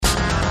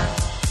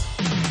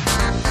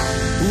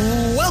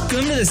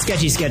Welcome to the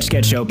Sketchy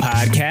Sketch Show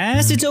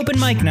podcast. It's open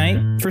mic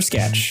night for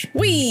sketch.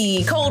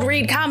 We cold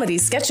read comedy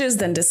sketches,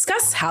 then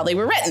discuss how they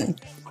were written.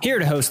 Here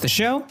to host the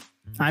show,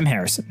 I'm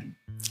Harrison.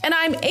 And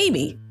I'm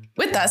Amy.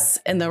 With us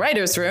in the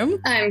writer's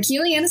room, I'm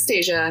Keely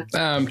Anastasia.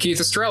 I'm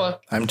Keith Estrella.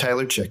 I'm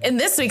Tyler Chick. In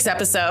this week's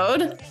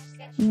episode,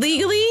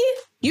 legally,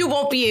 you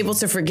won't be able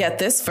to forget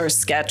this first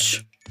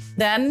sketch.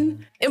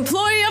 Then,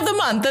 Employee of the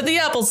Month at the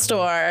Apple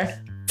Store.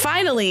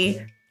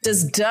 Finally,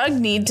 does Doug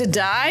need to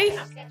die?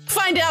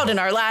 Find out in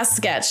our last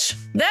sketch.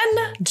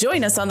 Then,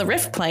 join us on the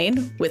riff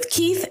plane with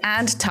Keith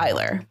and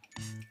Tyler.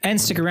 And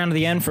stick around to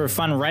the end for a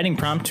fun writing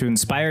prompt to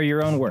inspire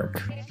your own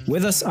work.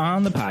 With us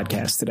on the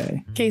podcast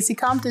today, Casey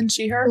Compton,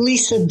 she, her.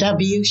 Lisa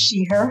W.,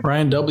 she, her.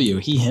 Ryan W.,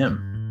 he,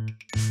 him.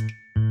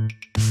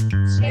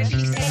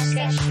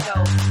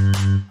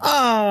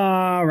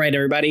 All right,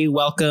 everybody,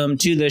 welcome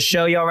to the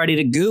show. Y'all ready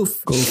to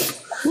goof?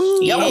 Oh,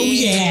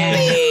 yeah.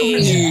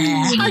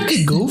 I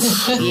could goof.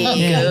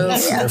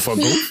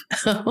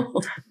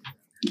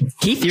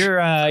 Keith, you're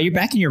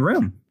back in your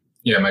room.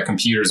 Yeah, my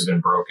computer's been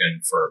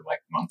broken for like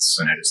months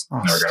and I just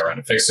never got around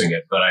to fixing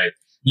it. But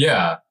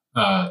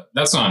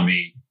that's on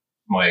me.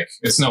 Like,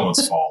 it's no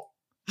one's fault.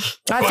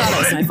 I thought it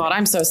was my fault.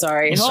 I'm so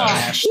sorry.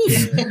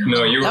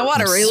 No, you were. I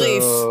want a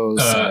relief. So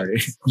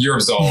sorry. You're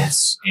absolved,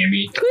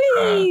 Amy,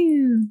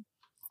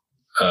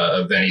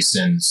 of any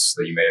sins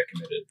that you may have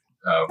committed.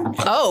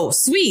 Oh,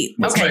 sweet.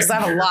 That's Okay, my because I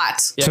have a computer. lot.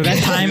 So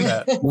that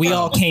time we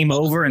all came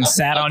over and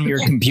sat on your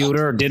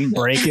computer, didn't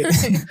break it.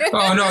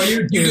 Oh, no,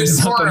 you didn't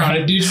fart on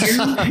it, did you?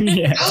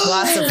 Yeah.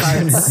 Lots of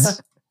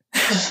parts.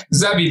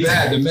 That'd be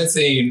bad. The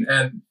methane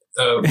and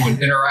would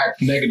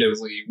interact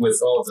negatively with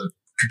all the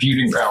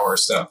computing power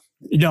stuff.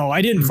 No,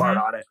 I didn't fart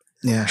on it.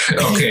 Yeah.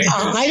 Okay.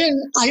 I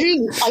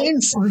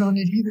didn't fart on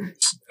it either.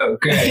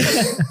 Okay.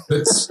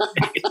 That's,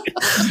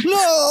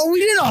 No, we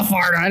didn't all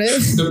fart on it.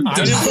 I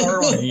didn't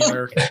fart on it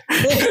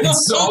either.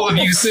 so all of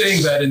you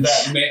saying that in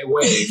that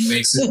way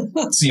makes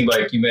it seem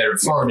like you may have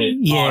farted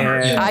on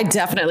her. Yeah. I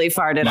definitely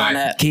farted on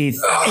it. Keith,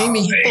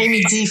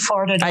 Amy D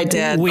farted. I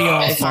did. we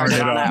all I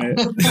farted on it.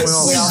 We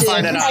all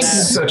farted on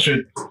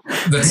it.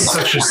 That's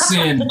such a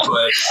sin, but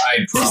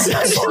I probably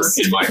fart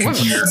in my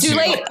computer Too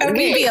late.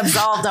 We'd be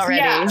absolved already.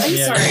 Yeah, I'm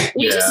Yeah. sorry.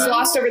 We Yeah. just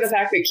glossed over the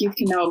fact that Keith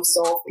can now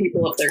absolve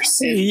people of their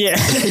sins. Yeah.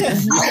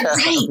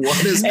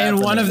 What is And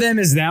happening? one of them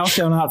is thou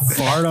shall not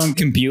fart on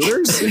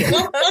computers. Do you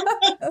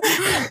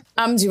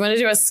want to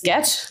do a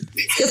sketch?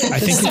 I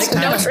think it's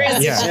time. No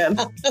transition.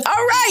 All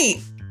right.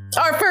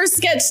 Our first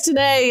sketch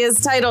today is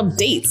titled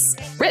Dates.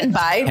 Written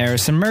by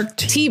Harrison Merkt.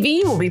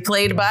 TV will be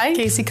played by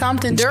Casey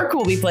Compton. Dirk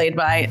will be played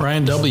by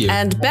Ryan W.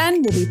 and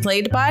Ben will be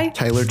played by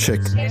Tyler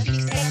Chick.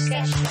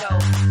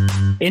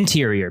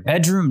 Interior,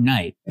 bedroom,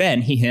 night.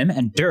 Ben, he, him,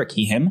 and Dirk,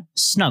 he, him,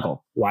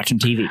 snuggle, watching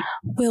TV.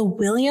 Will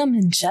William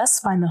and Jess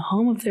find the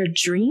home of their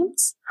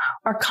dreams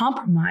or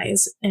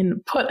compromise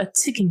and put a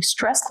ticking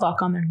stress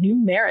clock on their new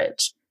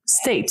marriage?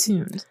 Stay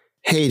tuned.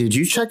 Hey, did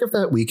you check if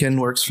that weekend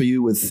works for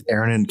you with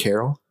Aaron and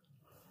Carol?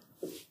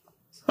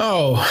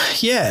 Oh,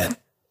 yeah,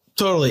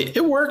 totally.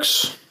 It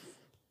works.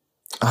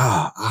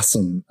 Ah,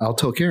 awesome. I'll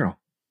tell Carol.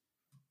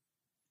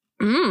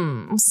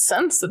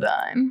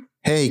 Sensodyne.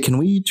 Hey, can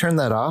we turn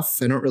that off?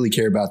 I don't really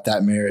care about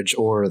that marriage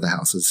or the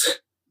houses.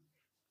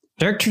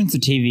 Dirk turns the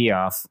TV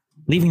off,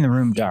 leaving the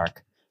room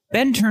dark.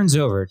 Ben turns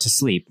over to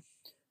sleep.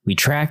 We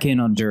track in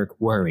on Dirk,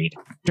 worried.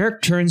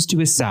 Dirk turns to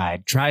his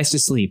side, tries to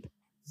sleep.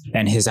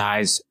 Then his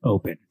eyes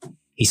open.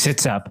 He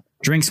sits up,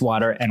 drinks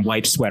water, and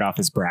wipes sweat off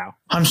his brow.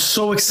 I'm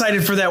so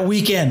excited for that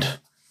weekend.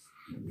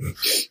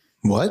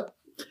 What?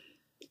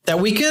 That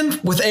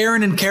weekend with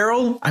Aaron and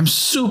Carol, I'm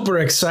super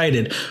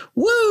excited.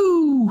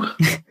 Woo!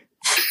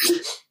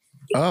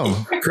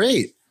 Oh,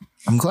 great.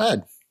 I'm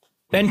glad.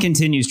 Ben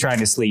continues trying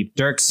to sleep.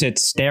 Dirk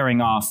sits staring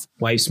off,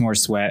 wipes more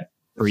sweat,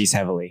 breathes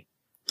heavily.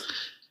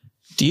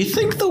 Do you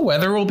think the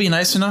weather will be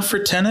nice enough for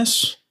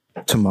tennis?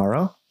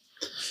 Tomorrow?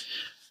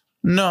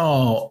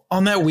 No.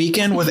 On that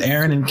weekend with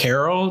Aaron and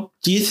Carol,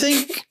 do you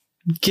think,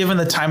 given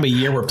the time of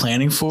year we're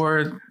planning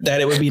for,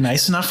 that it would be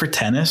nice enough for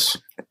tennis?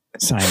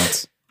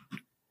 Silence.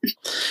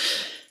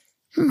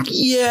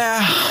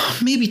 Yeah,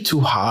 maybe too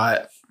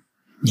hot.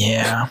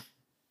 Yeah.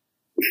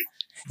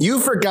 You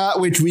forgot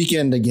which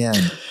weekend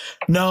again.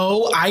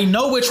 No, I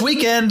know which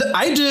weekend.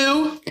 I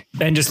do.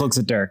 Ben just looks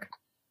at Dirk.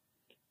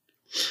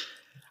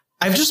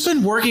 I've just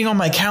been working on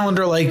my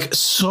calendar like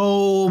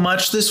so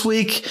much this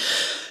week.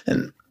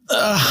 And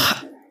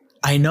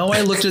I know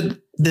I looked at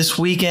this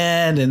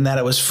weekend and that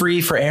it was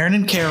free for Aaron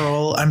and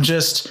Carol. I'm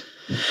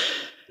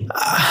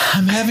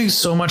having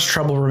so much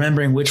trouble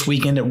remembering which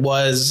weekend it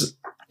was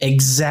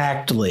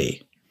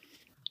exactly.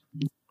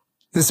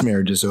 This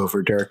marriage is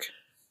over, Dirk.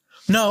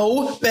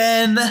 No,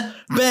 Ben,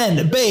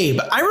 babe,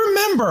 I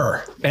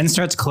remember. Ben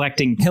starts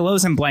collecting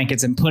pillows and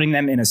blankets and putting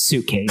them in a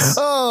suitcase.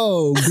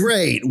 Oh,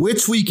 great.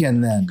 Which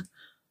weekend then?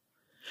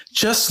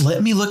 Just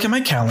let me look at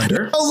my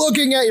calendar. Oh,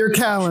 looking at your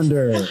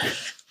calendar.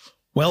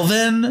 Well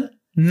then,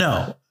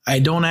 no, I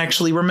don't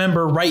actually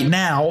remember right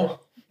now.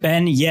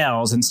 Ben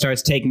yells and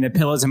starts taking the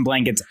pillows and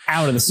blankets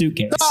out of the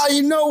suitcase. Ah,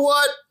 you know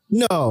what?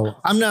 No,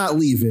 I'm not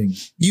leaving.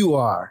 You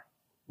are.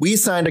 We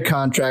signed a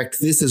contract.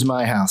 This is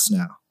my house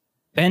now.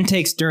 Ben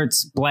takes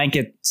Dirk's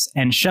blankets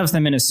and shoves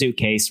them in a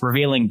suitcase,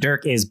 revealing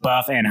Dirk is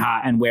buff and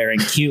hot and wearing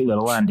cute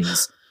little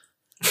undies.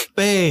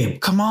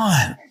 Babe, come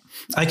on.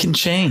 I can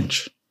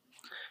change.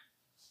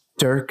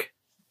 Dirk,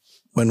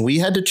 when we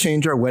had to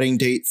change our wedding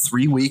date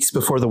 3 weeks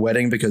before the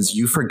wedding because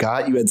you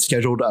forgot you had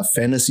scheduled a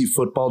fantasy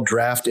football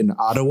draft in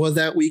Ottawa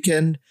that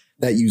weekend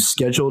that you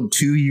scheduled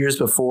 2 years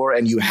before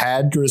and you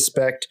had to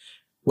respect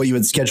what you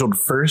had scheduled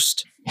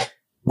first,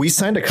 we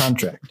signed a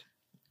contract.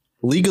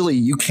 Legally,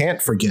 you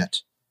can't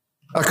forget.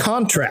 A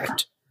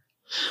contract.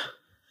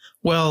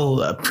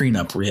 Well, a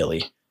prenup,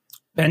 really.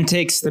 Ben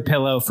takes the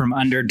pillow from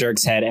under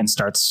Dirk's head and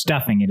starts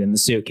stuffing it in the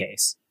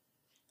suitcase.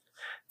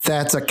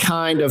 That's a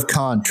kind of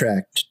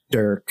contract,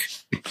 Dirk.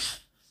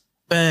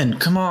 Ben,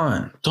 come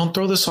on. Don't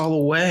throw this all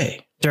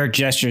away. Dirk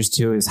gestures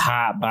to his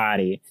hot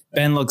body.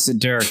 Ben looks at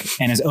Dirk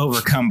and is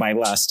overcome by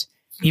lust.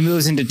 He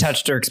moves in to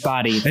touch Dirk's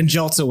body, then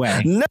jolts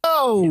away.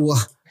 No!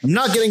 I'm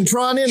not getting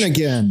drawn in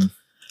again.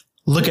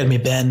 Look at me,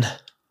 Ben.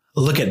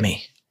 Look at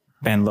me.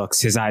 Ben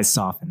looks, his eyes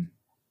soften.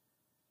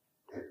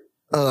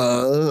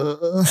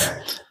 I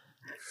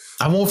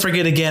won't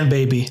forget again,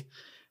 baby.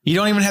 You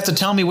don't even have to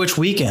tell me which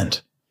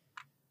weekend.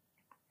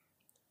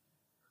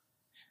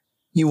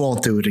 You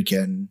won't do it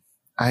again.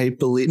 I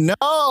believe.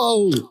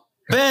 No!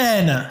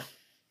 Ben!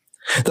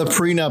 The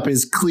prenup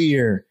is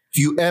clear. If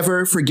you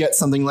ever forget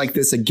something like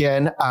this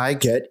again, I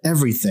get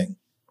everything.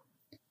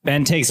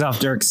 Ben takes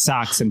off Dirk's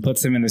socks and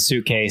puts them in the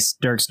suitcase.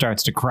 Dirk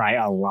starts to cry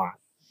a lot.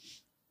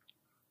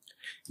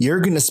 You're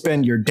going to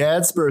spend your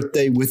dad's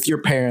birthday with your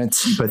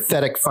parents, you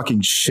pathetic fucking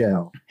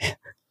shell.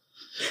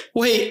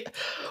 Wait.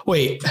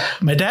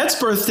 My dad's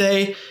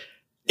birthday,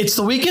 it's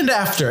the weekend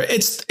after.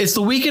 It's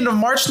the weekend of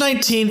March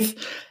 19th.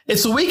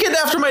 It's the weekend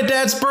after my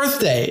dad's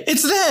birthday.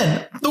 It's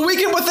then. The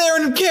weekend with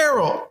Aaron and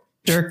Carol.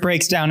 Dirk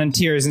breaks down in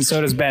tears and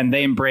so does Ben.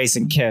 They embrace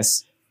and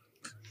kiss.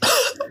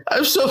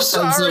 I'm so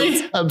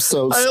sorry. I'm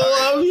so sorry.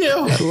 I love you.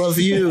 I love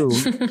you.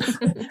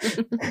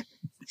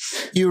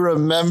 You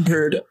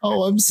remembered.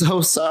 Oh, I'm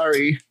so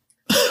sorry.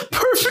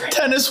 Perfect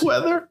tennis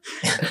weather.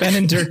 Ben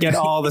and Dirk get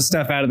all the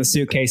stuff out of the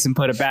suitcase and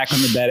put it back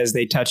on the bed as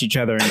they touch each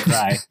other and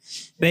cry.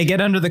 They get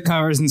under the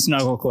covers and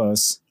snuggle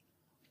close.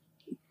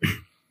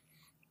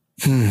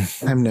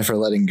 I'm never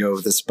letting go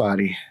of this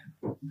body.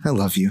 I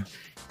love you.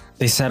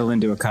 They settle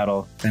into a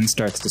cuddle, then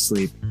starts to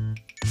sleep.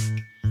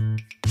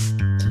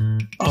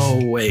 Oh,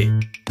 wait.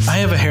 I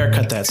have a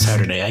haircut that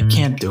Saturday. I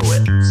can't do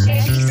it.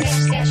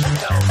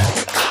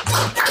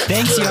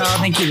 Thanks, y'all.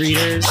 Thank you,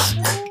 readers.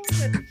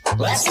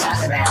 Let's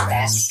talk about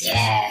that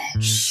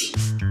sketch.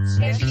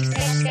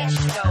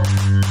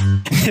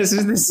 This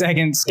is the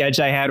second sketch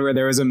I had where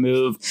there was a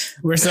move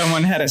where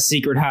someone had a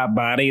secret hot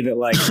body that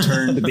like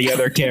turned the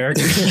other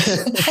character.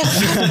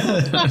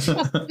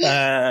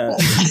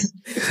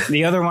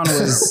 The other one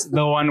was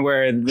the one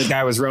where the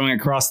guy was rowing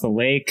across the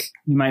lake.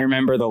 You might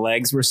remember the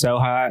legs were so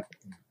hot.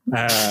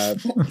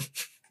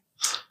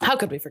 How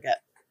could we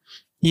forget?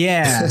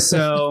 Yeah,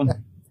 so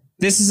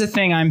this is a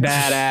thing I'm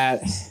bad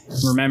at,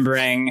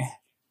 remembering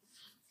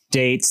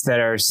dates that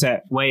are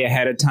set way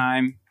ahead of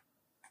time.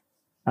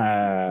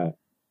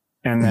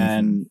 And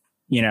then,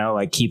 you know,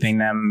 like keeping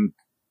them,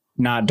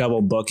 not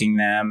double booking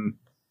them.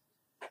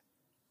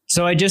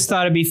 So I just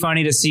thought it'd be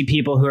funny to see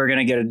people who are going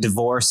to get a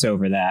divorce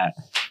over that.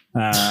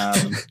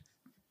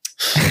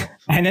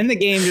 And then the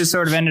game just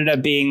sort of ended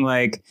up being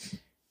like,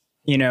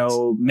 you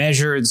know,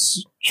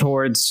 measures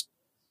towards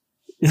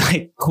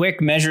like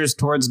quick measures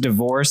towards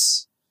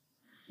divorce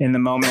in the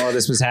moment while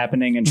this was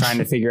happening and trying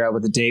to figure out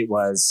what the date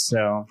was.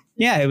 So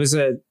yeah,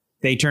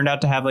 they turned out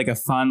to have like a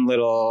fun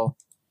little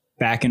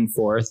back and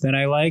forth that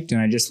I liked,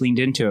 and I just leaned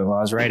into it while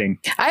I was writing.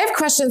 I have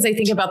questions, I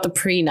think, about the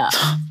prenup.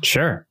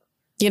 Sure.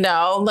 You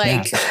know,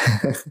 like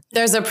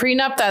there's a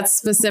prenup that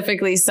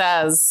specifically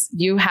says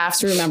you have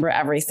to remember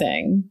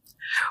everything,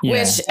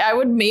 which I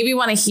would maybe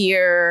want to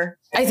hear.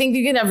 I think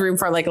you can have room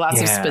for like lots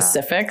of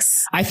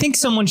specifics. I think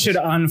someone should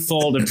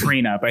unfold a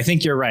prenup. I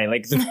think you're right.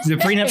 Like the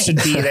prenup should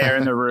be there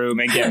in the room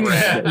and get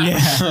read.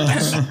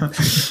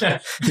 Yeah.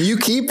 Do you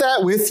keep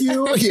that with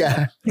you?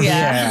 Yeah.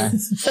 Yeah.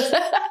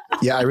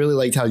 Yeah, I really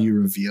liked how you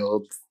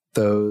revealed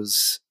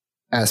those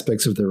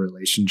aspects of the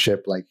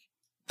relationship, like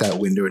that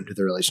window into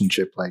the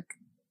relationship. Like,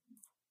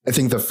 I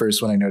think the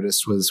first one I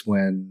noticed was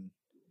when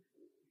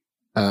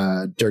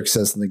Dirk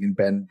says something and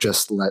Ben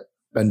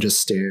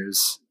just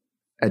stares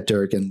at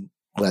Dirk and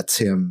lets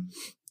him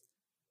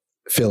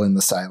fill in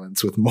the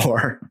silence with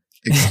more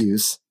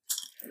excuse.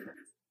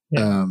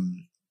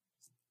 And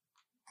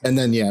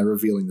then,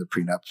 revealing the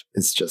prenup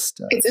is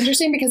just... it's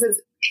interesting because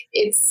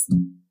it's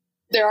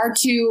there are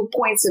 2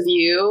 points of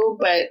view,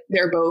 but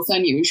they're both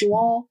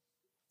unusual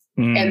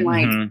and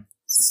like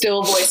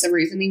still voice of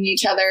reasoning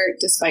each other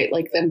despite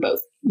like them both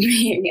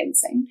being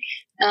insane.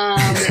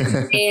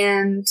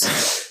 And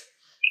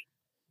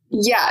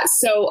yeah,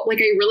 so like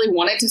I really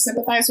wanted to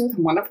sympathize with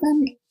one of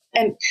them.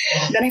 And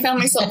then I found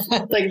myself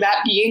like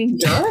that being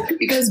Dirk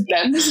because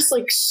Ben was just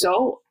like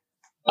so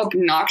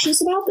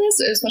obnoxious about this,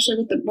 especially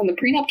with when the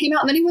prenup came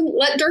out, and then he wouldn't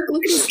let Dirk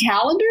look at his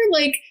calendar.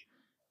 Like,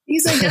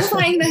 he's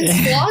identifying that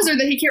his flaws are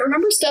that he can't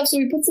remember stuff, so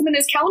he puts them in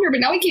his calendar, but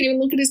now he can't even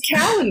look at his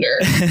calendar.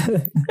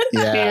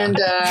 And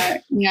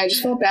I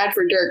just felt bad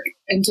for Dirk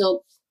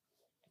until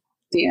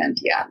the end.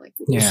 Yeah, like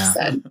you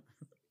said.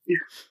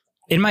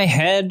 In my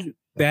head,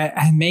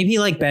 maybe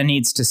like Ben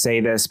needs to say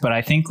this, but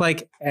I think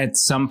like at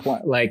some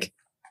point, like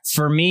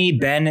for me,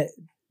 Ben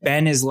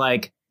is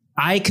like,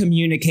 I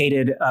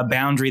communicated a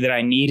boundary that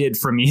I needed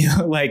from you,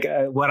 like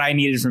what I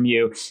needed from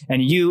you,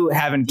 and you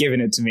haven't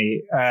given it to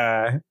me.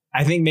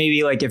 I think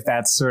maybe like if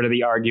that's sort of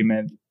the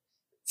argument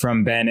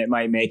from Ben, it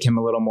might make him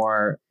a little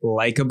more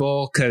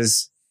likable,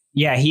 because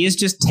he is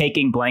just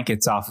taking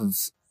blankets off of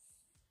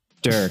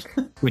Dirk,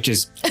 which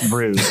is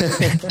rude.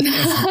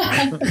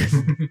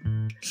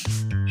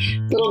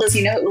 Little does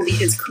he know it will be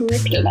his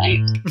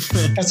kryptonite.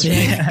 That's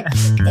right.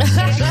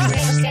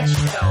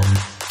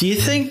 Do you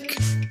think,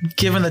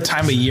 given the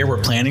time of year we're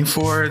planning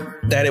for,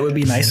 that it would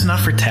be nice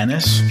enough for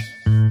tennis?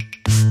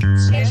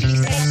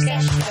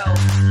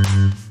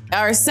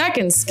 Our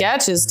second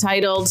sketch is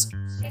titled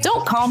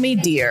Don't Call Me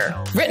Dear,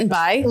 written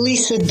by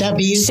Lisa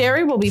W.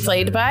 Sherry will be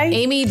played by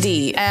Amy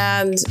D.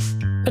 And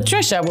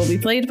Patricia will be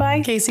played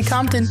by Casey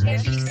Compton.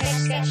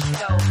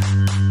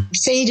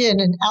 Fade in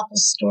an Apple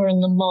store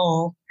in the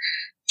mall.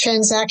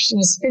 Transaction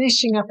is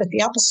finishing up at the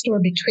Apple store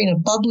between a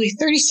bubbly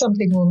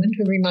 30-something woman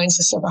who reminds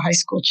us of a high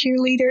school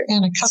cheerleader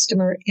and a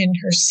customer in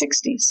her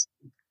 60s.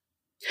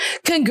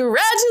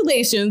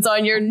 Congratulations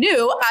on your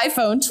new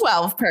iPhone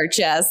 12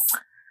 purchase.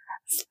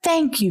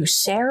 Thank you,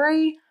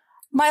 Sherry.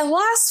 My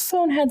last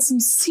phone had some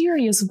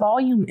serious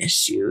volume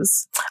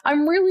issues.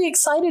 I'm really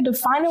excited to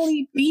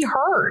finally be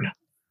heard.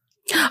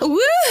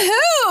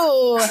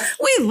 Woohoo!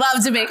 We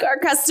love to make our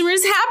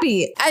customers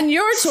happy, and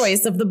your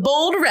choice of the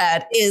bold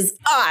red is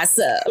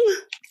awesome.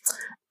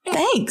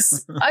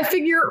 Thanks. I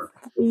figure,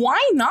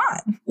 why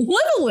not?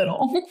 Live a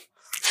little.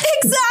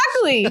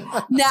 Exactly.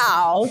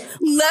 Now,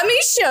 let me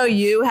show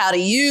you how to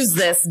use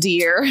this,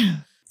 dear.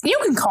 You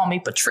can call me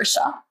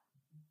Patricia.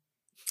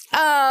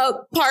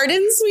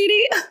 Pardon,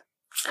 sweetie?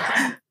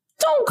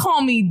 Don't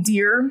call me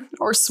dear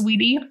or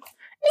sweetie.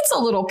 It's a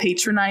little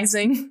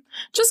patronizing.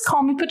 Just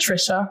call me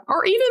Patricia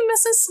or even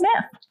Mrs.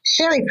 Smith.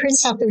 Sherry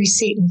prints out the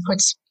receipt and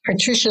puts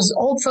Patricia's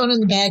old phone in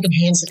the bag and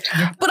hands it to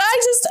her. But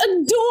I just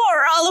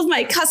adore all of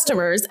my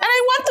customers, and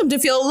I want them to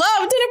feel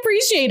loved and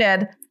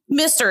appreciated.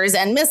 Misters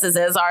and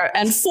Mrs.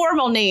 and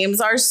formal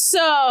names are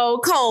so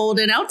cold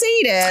and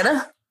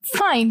outdated.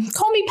 Fine,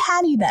 call me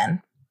Patty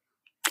then.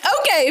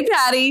 Okay,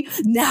 Patty.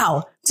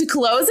 Now, to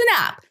close an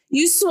app,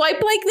 you swipe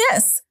like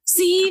this.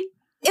 See?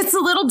 It's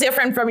a little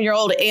different from your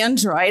old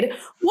Android.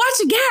 Watch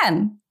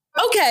again.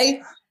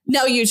 Okay,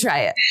 now you try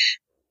it.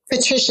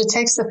 Patricia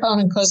takes the phone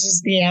and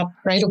closes the app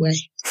right away.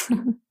 Ding,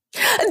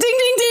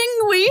 ding,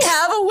 ding. We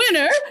have a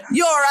winner.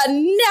 You're a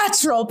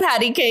natural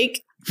patty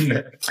cake.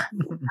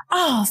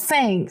 Oh,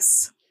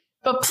 thanks.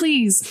 But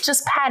please,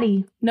 just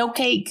patty, no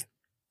cake.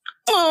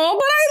 Oh,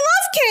 but I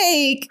love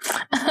cake.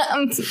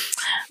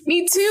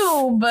 Me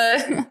too,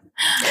 but...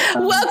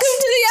 Welcome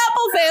to the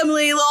Apple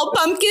family, little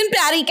pumpkin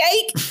patty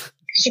cake.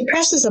 She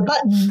presses a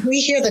button. We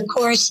hear the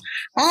chorus,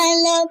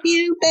 I love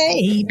you,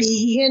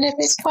 baby, and if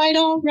it's quite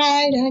all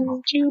right, I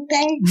need you,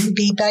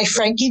 baby, by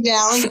Frankie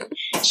Valli.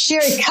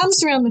 Sherry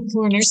comes around the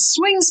corner,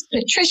 swings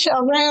Patricia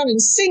around,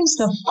 and sings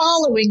the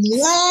following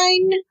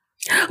line.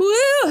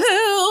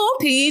 Woohoo,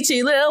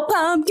 peachy little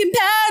pumpkin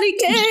patty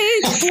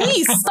cake.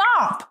 Please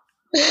stop.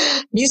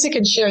 Music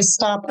and Sherry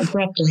stop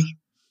abruptly.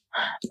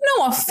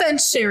 No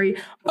offense, Sherry,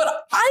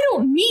 but I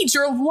don't need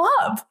your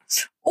love.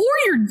 Or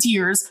your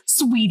dears,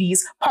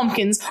 sweeties,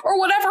 pumpkins, or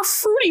whatever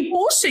fruity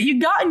bullshit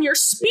you got in your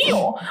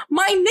spiel.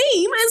 My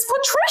name is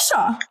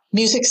Patricia.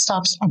 Music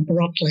stops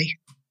abruptly.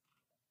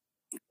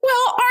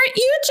 Well, aren't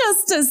you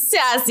just a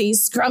sassy,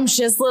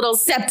 scrumptious little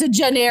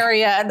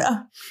septuagenarian?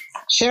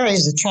 Sherry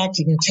is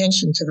attracting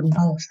attention to them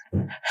both.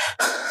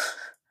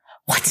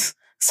 What?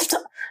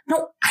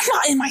 No, I'm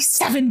not in my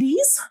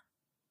 70s.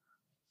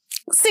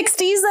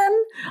 60s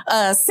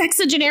then?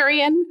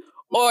 Sexagenarian?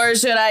 Or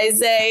should I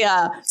say,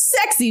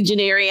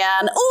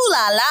 sexy-genarian? Ooh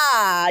la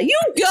la! You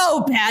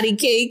go, patty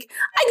cake.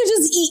 I could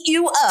just eat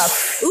you up.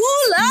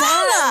 Ooh la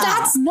la!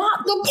 That's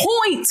not the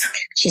point.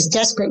 She's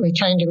desperately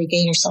trying to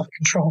regain her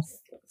self-control.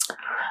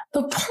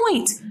 The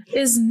point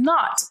is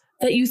not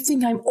that you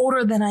think I'm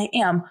older than I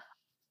am.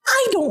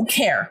 I don't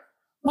care.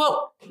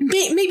 Well,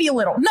 maybe a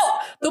little. No,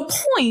 the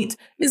point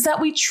is that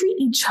we treat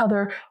each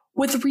other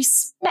with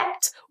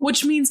respect,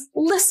 which means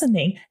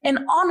listening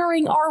and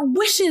honoring our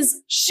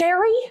wishes,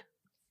 Sherry.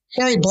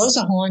 Sherry blows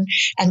a horn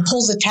and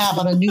pulls a tab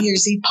on a New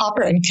Year's Eve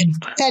popper, and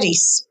confetti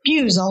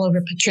spews all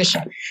over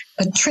Patricia.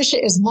 Patricia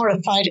is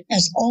mortified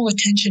as all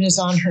attention is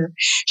on her.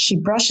 She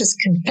brushes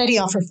confetti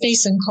off her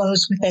face and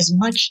clothes with as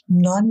much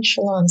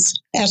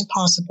nonchalance as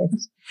possible.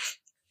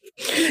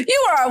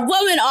 You are a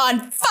woman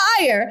on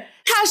fire.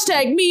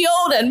 Hashtag me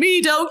old and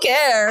me don't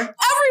care.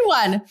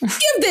 Everyone,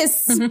 give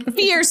this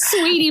fierce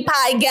sweetie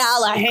pie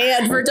gal a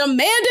hand for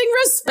demanding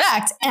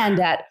respect. And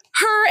at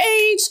her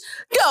age,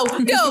 go,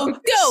 go, go,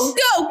 go,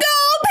 go,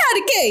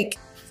 patty cake.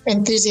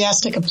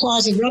 Enthusiastic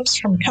applause erupts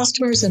from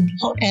customers and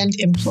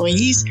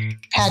employees.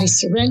 Patty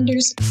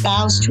surrenders,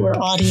 bows to her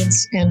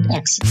audience, and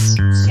exits.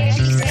 Thank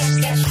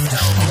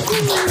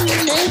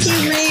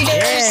you, readers.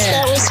 Yeah.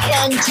 That was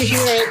fun to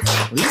hear it.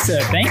 Lisa,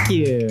 thank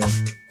you.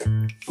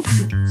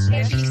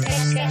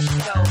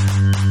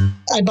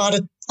 I bought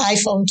an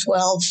iPhone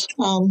 12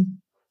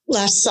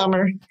 last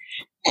summer,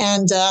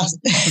 and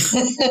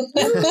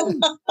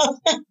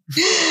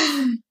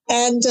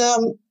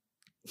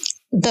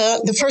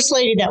the first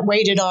lady that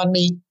waited on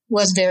me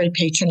was very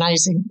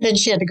patronizing. Then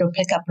she had to go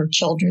pick up her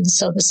children.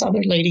 So this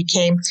other lady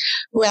came,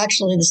 who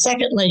actually the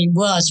second lady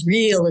was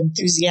real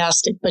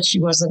enthusiastic, but she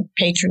wasn't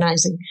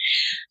patronizing.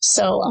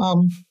 So,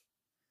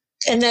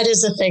 and that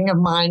is a thing of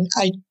mine.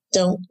 I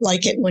don't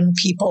like it when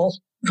people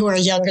who are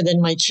younger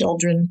than my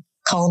children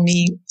call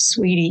me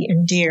sweetie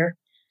and dear.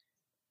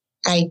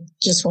 I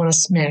just want to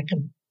smack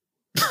them.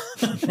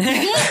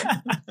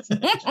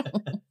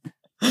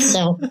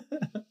 So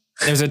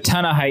there's a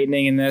ton of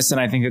heightening in this, and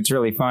I think it's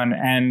really fun.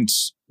 And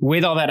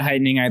with all that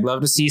heightening, I'd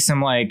love to see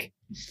some like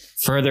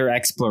further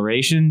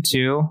exploration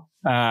too.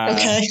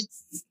 okay.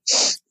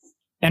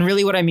 And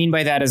really what I mean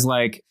by that is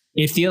like,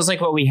 it feels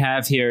like what we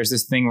have here is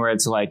this thing where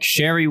it's like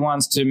Sherry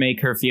wants to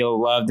make her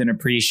feel loved and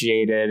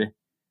appreciated.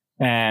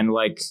 And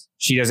like,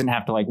 she doesn't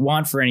have to like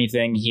want for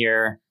anything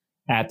here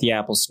at the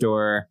Apple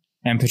Store.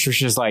 And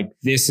Patricia's like,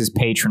 this is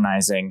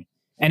patronizing.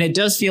 And it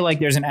does feel like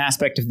there's an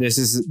aspect of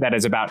this that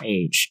is about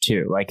age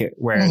too. Like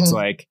where it's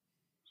like,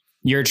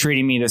 you're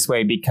treating me this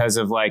way because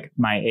of like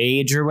my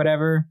age or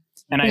whatever.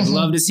 And I'd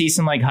love to see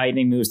some like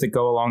heightening moves that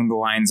go along the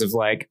lines of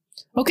like,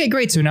 okay,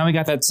 great. So now we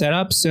got that set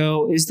up.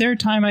 So is there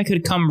time I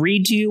could come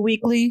read to you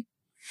weekly?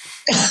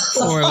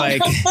 Or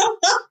like,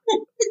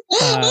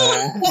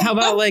 how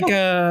about like,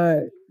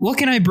 what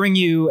can I bring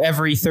you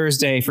every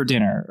Thursday for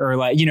dinner? Or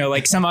like, you know,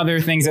 like some other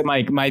things that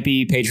might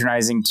be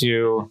patronizing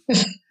to.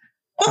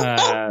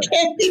 I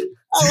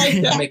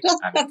like that. I make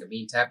a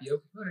mean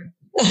tapioca pudding.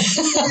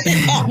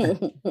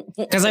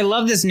 Because I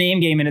love this name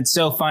game and it's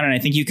so fun. And I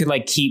think you could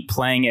like keep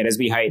playing it as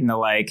we heighten the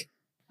like,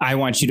 I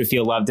want you to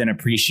feel loved and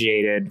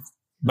appreciated,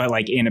 but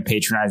like in a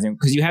patronizing,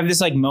 because you have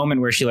this like moment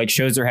where she like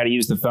shows her how to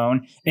use the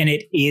phone and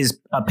it is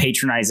a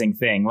patronizing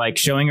thing, like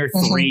showing her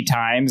 3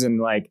 times.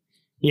 And like,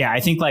 yeah, I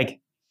think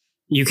like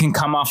you can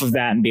come off of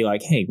that and be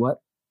like, hey, what?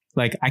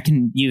 Like I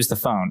can use the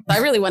phone. I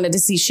really wanted to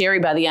see Sherry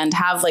by the end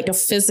have like a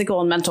physical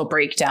and mental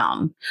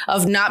breakdown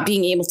of not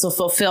being able to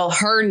fulfill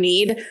her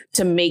need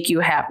to make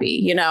you happy.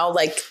 You know,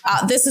 like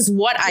this is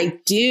what I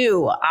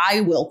do. I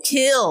will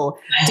kill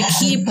to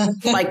keep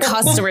my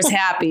customers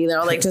happy.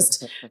 They're like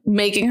just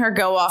making her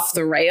go off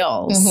the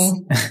rails.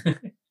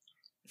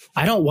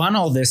 I don't want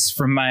all this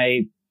from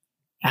my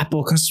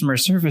Apple customer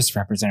service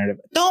representative.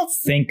 Don't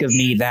think of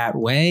me that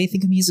way.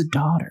 Think of me as a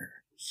daughter.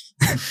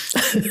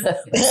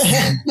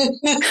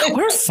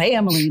 We're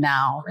family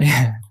now.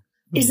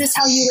 Is this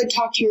how you would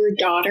talk to your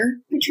daughter,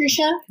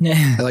 Patricia?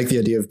 I like the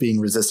idea of being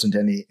resistant to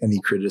any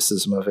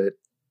criticism of it.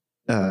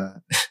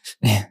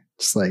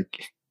 It's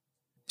like,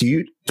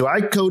 do I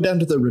go down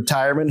to the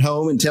retirement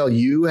home and tell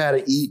you how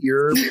to eat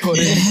your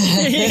pudding?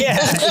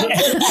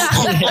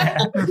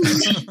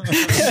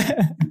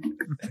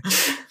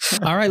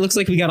 All right, looks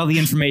like we got all the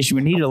information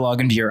we need to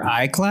log into your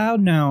iCloud.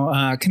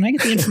 Now, can I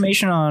get the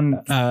information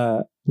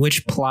on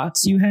which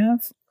plots you have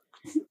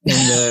in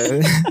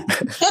the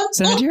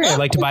cemetery? I'd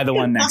like to buy the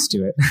one next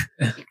to it.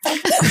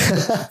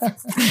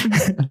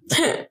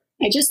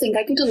 I just think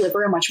I could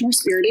deliver a much more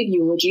spirited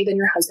eulogy than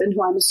your husband,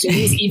 who I'm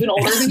assuming is even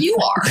older than you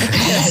are.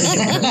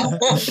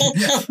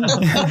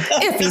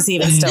 If he's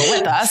even still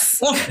with us.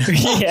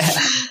 Yeah.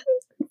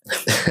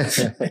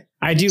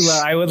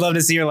 I would love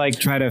to see her like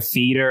try to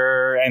feed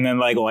her and then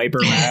like wipe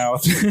her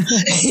mouth.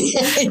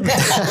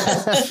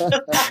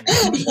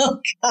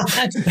 Oh,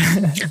 God.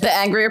 The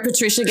angrier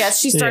Patricia gets,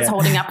 she starts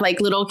holding up like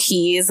little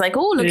keys, like,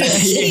 oh, look at the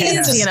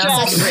keys. You know,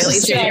 it's like really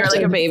treating her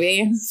like a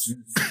baby.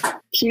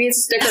 She needs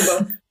a sticker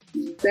book.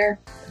 There.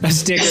 A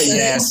sticker,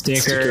 yeah,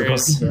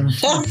 stickers.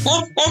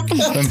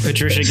 When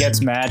Patricia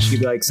gets mad, she'd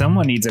be like,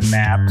 someone needs a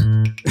nap.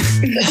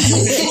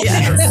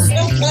 Yes.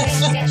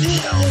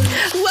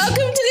 Welcome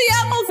to the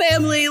Apple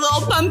family,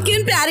 little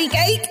pumpkin patty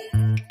cake.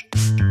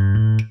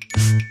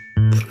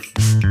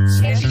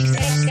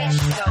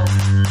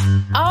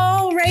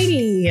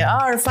 Alrighty,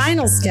 our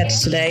final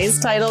sketch today is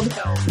titled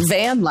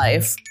Van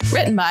Life,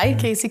 written by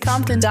Casey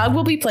Compton. Doug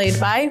will be played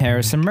by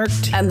Harrison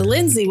Merkt. And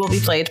Lindsay will be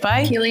played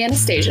by Keely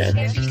Anastasia.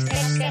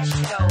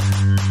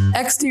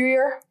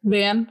 Exterior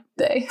van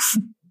day.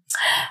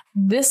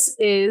 This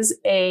is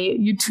a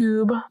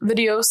YouTube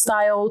video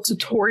style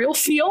tutorial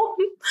feel.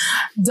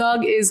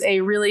 Doug is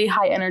a really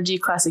high energy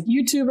classic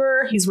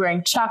YouTuber. He's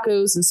wearing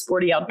chacos and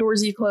sporty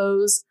outdoorsy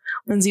clothes.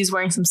 Lindsay's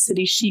wearing some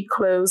city chic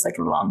clothes, like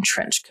a long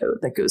trench coat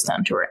that goes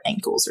down to her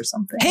ankles or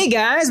something. Hey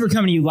guys, we're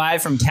coming to you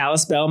live from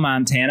Kalispell,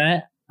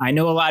 Montana. I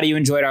know a lot of you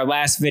enjoyed our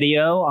last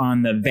video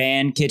on the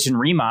van kitchen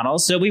remodel,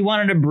 so we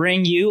wanted to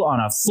bring you on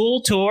a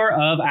full tour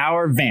of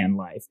our van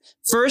life.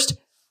 First,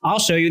 I'll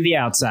show you the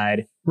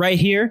outside. Right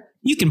here,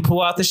 you can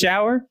pull out the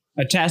shower,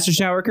 attach the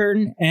shower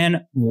curtain,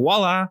 and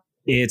voila,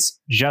 it's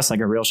just like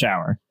a real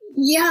shower.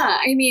 Yeah,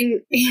 I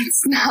mean,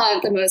 it's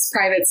not the most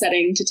private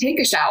setting to take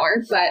a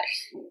shower, but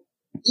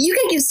you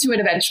get used to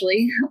it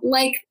eventually.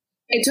 Like,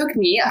 it took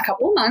me a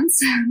couple months,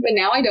 but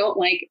now I don't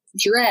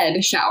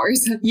dread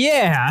showers.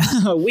 Yeah,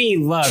 we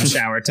love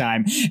shower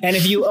time. And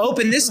if you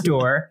open this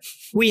door,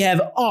 we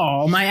have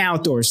all my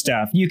outdoor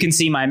stuff. You can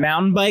see my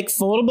mountain bike,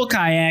 foldable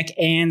kayak,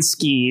 and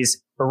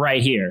skis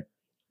right here.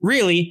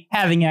 Really,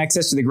 having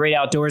access to the great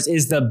outdoors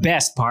is the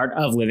best part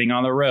of living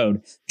on the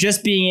road.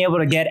 Just being able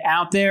to get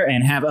out there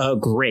and have a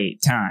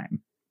great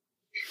time.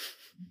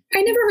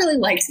 I never really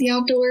liked the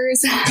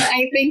outdoors.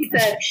 I think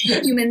that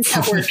humans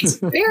have worked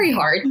very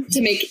hard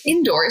to make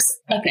indoors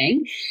a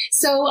thing.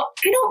 So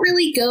I don't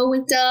really go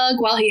with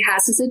Doug while he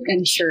has his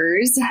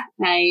adventures.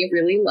 I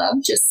really love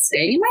just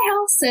staying in my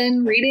house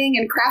and reading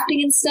and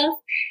crafting and stuff.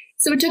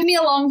 So it took me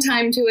a long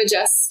time to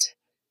adjust.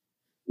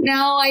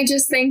 Now I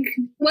just think,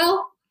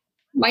 well,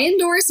 my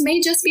indoors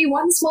may just be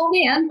one small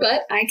van,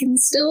 but I can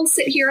still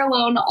sit here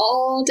alone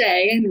all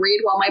day and read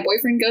while my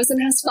boyfriend goes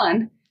and has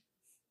fun.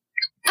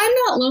 I'm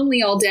not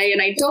lonely all day,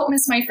 and I don't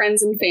miss my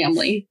friends and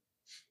family.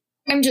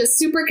 I'm just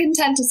super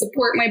content to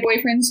support my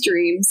boyfriend's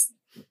dreams.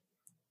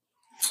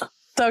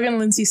 Doug and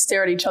Lindsay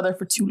stare at each other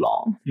for too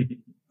long.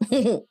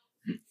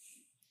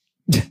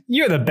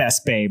 You're the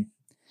best, babe.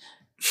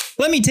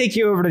 Let me take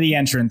you over to the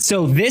entrance.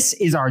 So this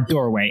is our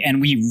doorway,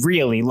 and we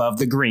really love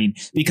the green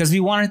because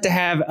we wanted to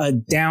have a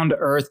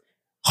down-to-earth,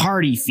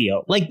 hearty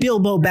feel, like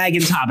Bilbo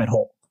Baggins' Hobbit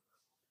hole.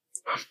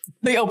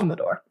 They open the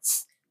door.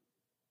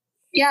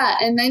 Yeah,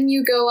 and then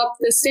you go up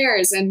the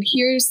stairs, and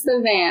here's the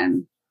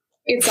van.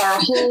 It's our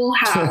whole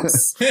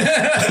house.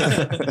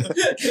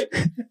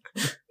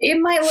 It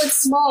might look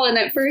small, and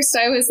at first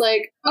I was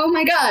like, oh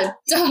my god,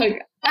 Doug,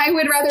 I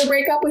would rather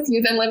break up with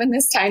you than live in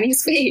this tiny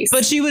space.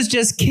 But she was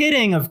just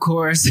kidding, of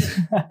course.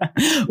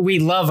 We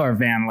love our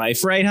van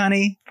life, right,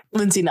 honey?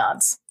 Lindsay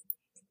nods.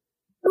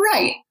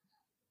 Right.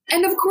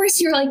 And of course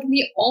you're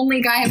the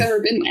only guy I've ever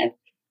been with.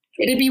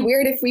 It'd be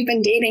weird if we've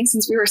been dating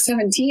since we were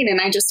 17 and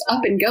I just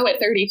up and go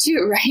at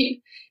 32, right?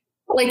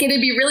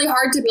 It'd be really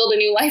hard to build a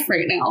new life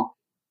right now.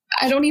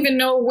 I don't even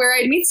know where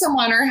I'd meet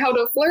someone or how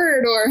to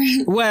flirt or...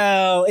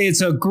 Well,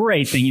 it's a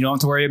great thing you don't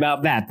have to worry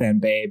about that then,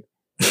 babe.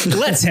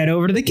 Let's head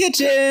over to the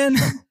kitchen.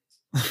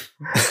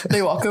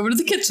 They walk over to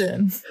the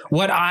kitchen.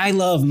 What I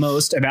love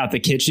most about the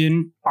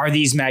kitchen are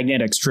these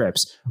magnetic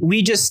strips.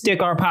 We just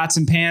stick our pots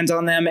and pans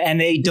on them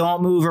and they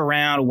don't move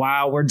around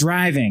while we're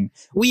driving.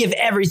 We have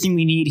everything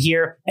we need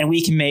here and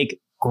we can make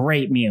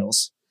great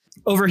meals.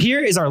 Over here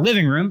is our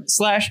living room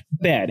 /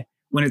 bed.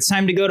 When it's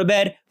time to go to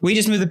bed, we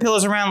just move the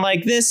pillows around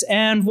like this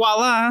and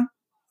voila,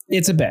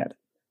 it's a bed.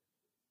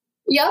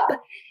 Yup.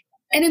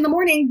 And in the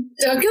morning,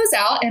 Doug goes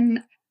out and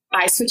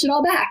I switch it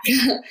all back.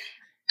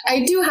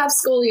 I do have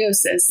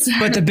scoliosis.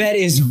 But the bed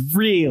is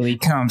really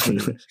comfy.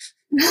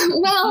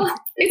 Well,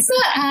 it's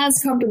not as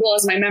comfortable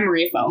as my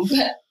memory foam,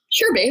 but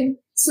sure, babe.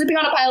 Sleeping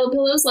on a pile of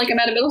pillows like I'm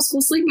at a middle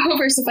school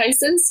sleepover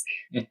suffices.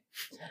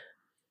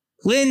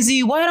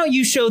 Lindsay, why don't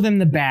you show them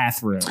the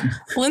bathroom?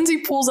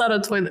 Lindsay pulls out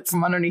a toilet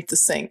from underneath the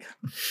sink.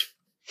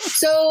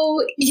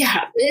 So,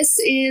 yeah, this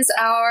is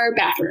our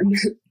bathroom.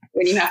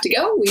 When you have to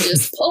go, we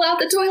just pull out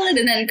the toilet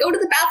and then go to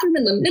the bathroom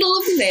in the middle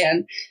of the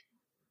van.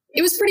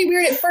 It was pretty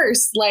weird at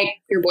first,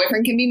 your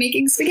boyfriend can be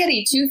making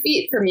spaghetti 2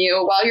 feet from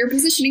you while you're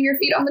positioning your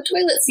feet on the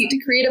toilet seat to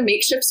create a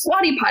makeshift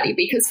squatty potty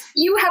because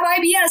you have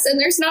IBS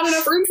and there's not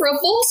enough room for a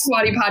full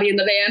squatty potty in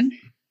the van.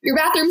 Your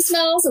bathroom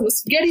smells and the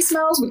spaghetti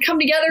smells would come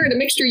together in a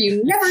mixture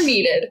you never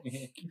needed.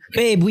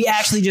 Babe, we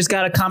actually just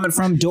got a comment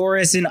from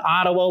Doris in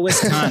Ottawa,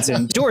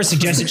 Wisconsin. Doris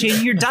suggested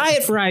changing your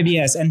diet for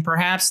IBS and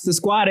perhaps the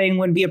squatting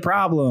wouldn't be a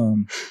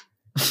problem.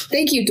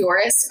 Thank you,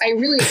 Doris. I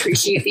really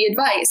appreciate the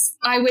advice.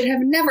 I would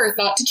have never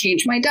thought to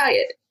change my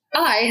diet.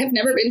 I have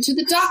never been to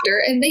the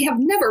doctor, and they have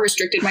never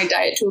restricted my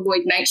diet to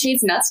avoid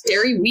nightshades, nuts,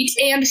 dairy, wheat,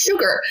 and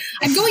sugar.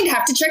 I'm going to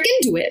have to check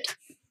into it.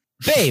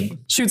 Babe.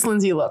 Shoots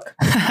Lindsay a look.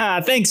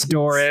 Thanks,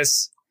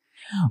 Doris.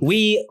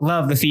 We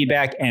love the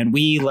feedback, and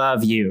we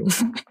love you.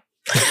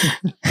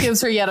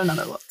 Gives her yet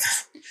another look.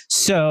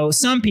 So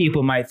some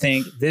people might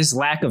think this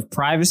lack of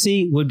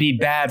privacy would be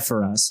bad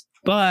for us,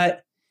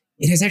 but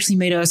it has actually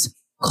made us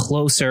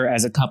closer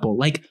as a couple.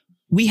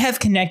 We have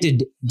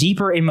connected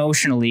deeper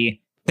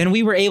emotionally than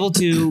we were able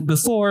to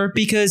before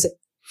because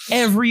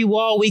every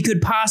wall we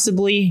could have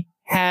possibly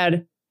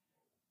had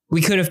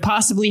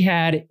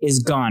is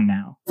gone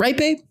now. Right,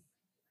 babe?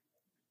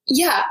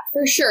 Yeah,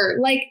 for sure.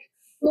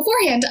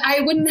 Beforehand, I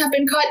wouldn't have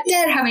been caught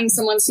dead having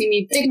someone see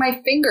me dig my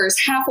fingers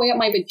halfway up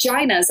my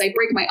vagina as I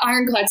break my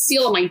ironclad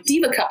seal on my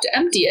Diva cup to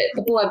empty it,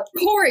 the blood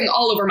pouring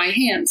all over my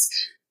hands.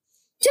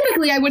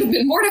 Typically, I would have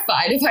been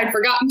mortified if I'd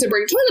forgotten to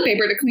bring toilet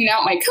paper to clean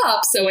out my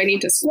cup, so I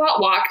need to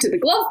squat walk to the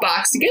glove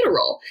box to get a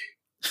roll.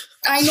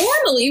 I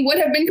normally would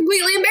have been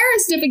completely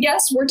embarrassed if a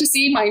guest were to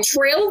see my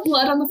trail of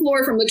blood on the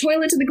floor from the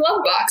toilet to the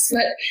glove box,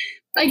 but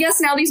I guess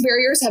now these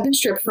barriers have been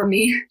stripped from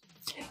me.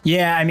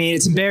 Yeah, I mean,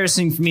 it's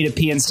embarrassing for me to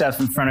pee and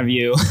stuff in front of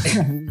you.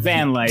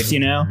 Van life,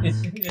 you know?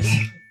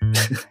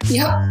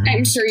 Yep,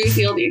 I'm sure you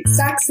feel the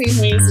exact same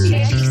way as me.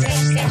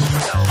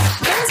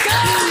 Thanks,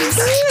 guys!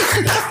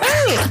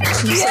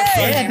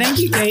 Yeah, thank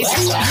you, Kate.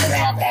 Let's talk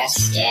about that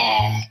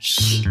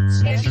sketch.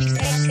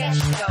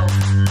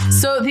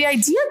 So the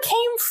idea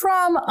came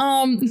from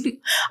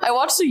I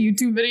watched a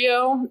YouTube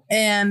video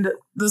and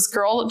this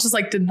girl just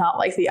like did not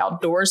like the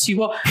outdoors.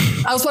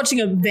 I was watching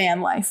a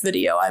van life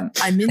video. I'm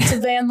into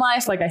van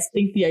life. Like I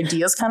think the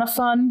idea is kind of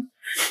fun.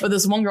 But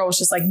this one girl was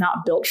just like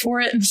not built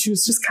for it, and she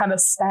was just kind of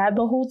sad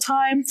the whole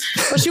time.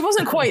 But she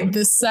wasn't quite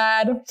this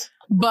sad.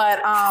 But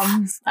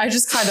I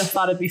just kind of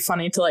thought it'd be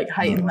funny to like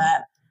heighten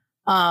that.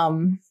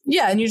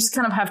 Yeah, and you just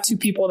kind of have two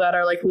people that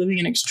are like living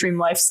an extreme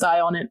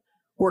lifestyle, and it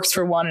works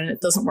for one and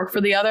it doesn't work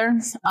for the other.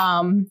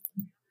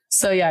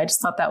 So yeah, I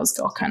just thought that was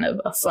all kind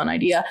of a fun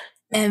idea.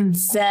 And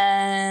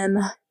then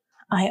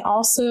I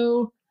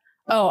also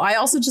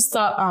just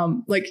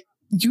thought like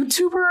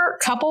YouTuber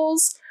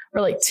couples or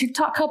like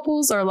TikTok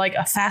couples are like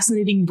a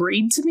fascinating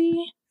breed to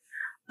me.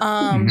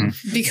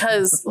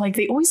 Because like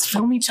they always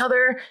film each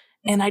other,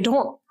 and I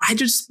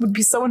just would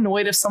be so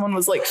annoyed if someone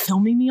was like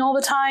filming me all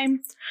the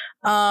time.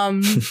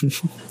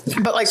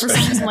 But like for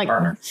some reason, like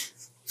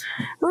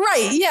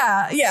right.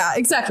 Yeah,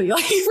 exactly.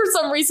 Like for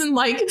some reason,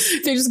 like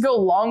they just go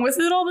along with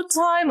it all the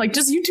time. Like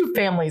just YouTube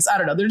families. I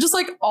don't know. They're just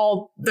like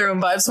all their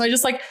own vibes. So I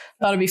just like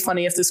thought it'd be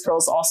funny if this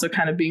girl's also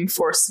kind of being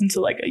forced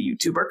into like a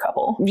YouTuber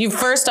couple. You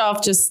first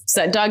off just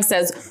said, Doug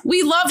says,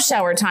 we love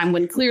shower time,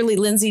 when clearly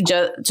Lindsay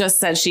just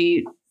said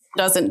she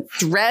doesn't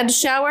dread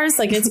showers.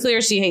 Like it's clear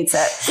she hates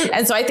it.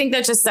 And so I think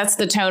that just sets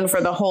the tone for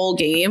the whole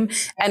game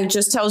and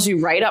just tells you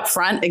right up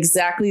front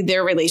exactly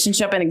their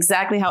relationship and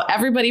exactly how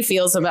everybody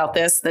feels about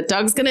this, that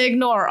Doug's going to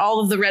ignore all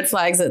of the red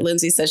flags that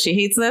Lindsay says she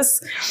hates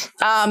this.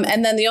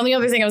 And then the only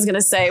other thing I was going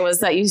to say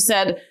was that you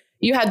said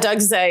you had Doug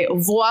say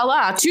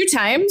voila 2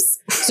 times.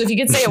 So if you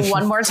could say it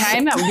one more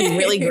time, that would be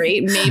really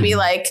great. Maybe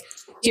like,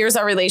 here's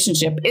our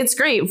relationship. It's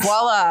great.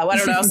 Voila. I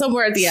don't know.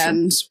 Somewhere at the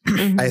end.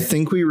 I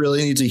think we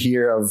really need to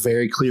hear a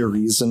very clear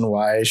reason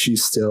why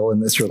she's still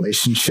in this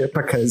relationship,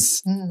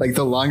 because like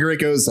the longer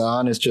it goes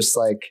on, it's just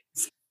like,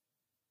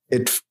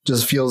 it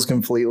just feels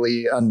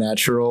completely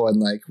unnatural. And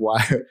like,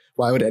 why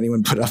would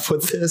anyone put up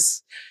with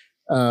this?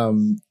 Why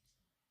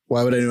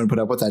would anyone put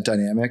up with that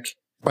dynamic?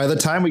 By the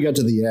time we got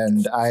to the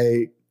end,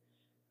 I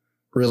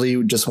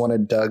really just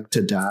wanted Doug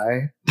to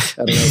die. I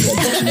don't know if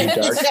that's too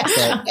dark,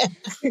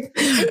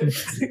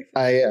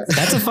 but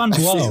that's a fun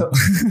blow.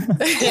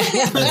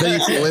 I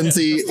think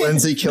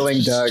Lindsay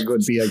killing Doug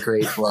would be a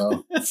great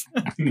blow. That's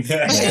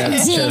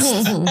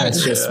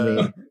just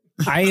me.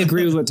 I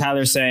agree with what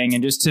Tyler's saying,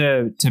 and just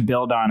to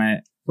build on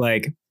it,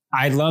 like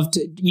I'd love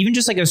to even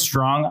just like a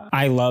strong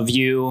 "I love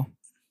you"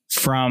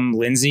 from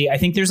Lindsay. I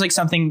think there's like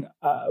something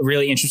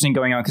really interesting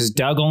going on, because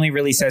Doug only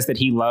really says that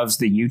he loves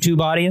the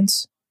YouTube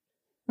audience.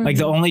 Like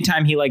the only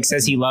time he like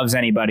says he loves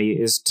anybody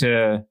is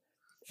to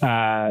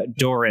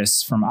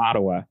Doris from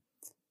Ottawa.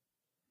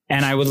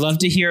 And I would love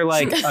to hear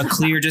like a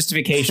clear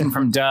justification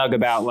from Doug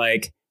about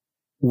like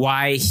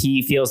why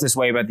he feels this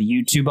way about the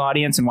YouTube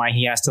audience and why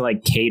he has to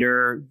like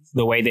cater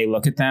the way they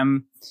look at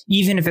them.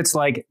 Even if it's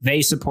like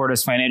they support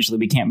us financially,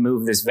 we can't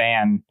move this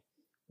van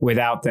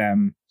without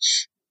them.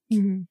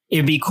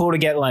 It'd be cool to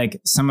get like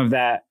some of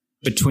that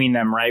between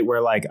them, right?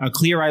 Where like a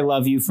clear I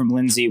love you from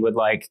Lindsay would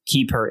like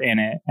keep her in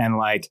it, and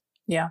like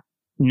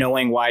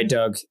knowing why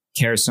Doug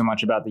cares so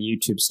much about the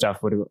YouTube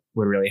stuff would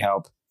really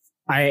help.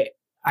 I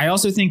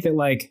also think that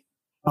like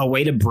a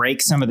way to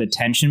break some of the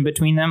tension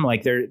between them,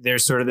 like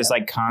there's sort of this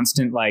like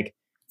constant like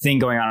thing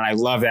going on, and I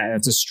love that.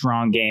 It's a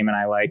strong game, and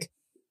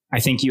I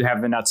think you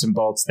have the nuts and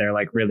bolts there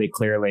like really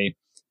clearly.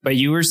 But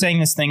you were saying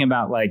this thing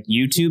about like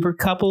YouTuber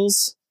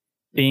couples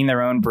being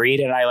their own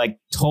breed, and I like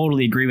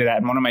totally agree with that.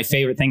 And one of my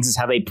favorite things is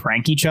how they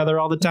prank each other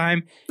all the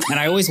time. And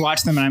I always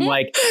watch them and I'm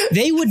like,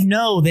 they would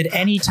know that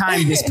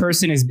anytime this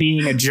person is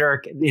being a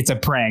jerk, it's a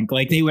prank.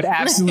 Like they would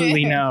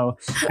absolutely know.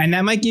 And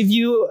that might give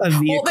you a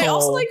vehicle. Well, they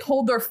also like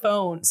hold their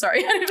phone.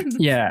 Sorry.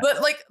 Yeah.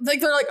 But like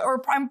they're like,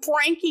 or I'm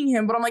pranking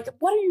him, but I'm like,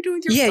 what are you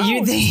doing with your phone?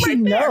 Yeah, they right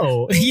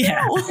know. There.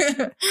 Yeah.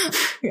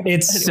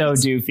 It's so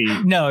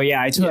doofy. No,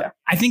 yeah.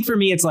 I think for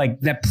me, it's like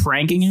the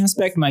pranking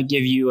aspect might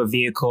give you a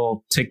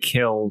vehicle to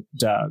kill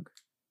Doug.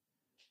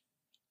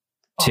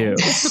 Too.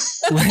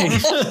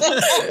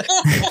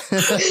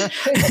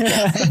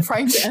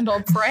 Trying to end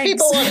all pranks.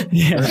 People want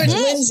to put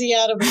Lindsay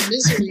out of her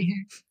misery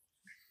here.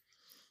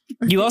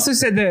 You also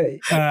said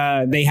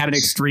that they had an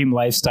extreme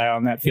lifestyle,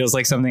 and that feels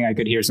like something I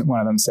could hear one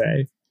of them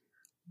say.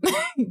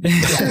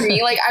 For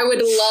me, like I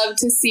would love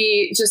to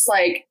see just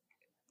like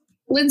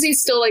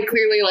Lindsay's still like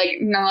clearly like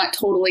not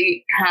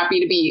totally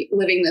happy to be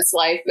living this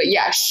life, but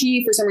yeah,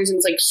 she for some reason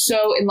is like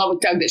so in love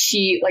with Doug that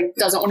she like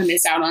doesn't want to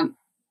miss out on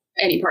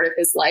any part of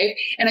his life.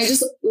 And I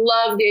just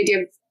love the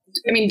idea of,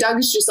 I mean,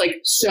 Doug's just like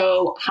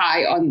so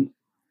high on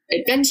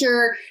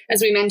adventure,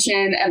 as we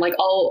mentioned, and like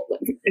all,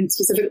 and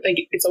specifically,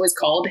 like it's always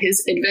called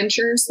his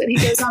adventures that he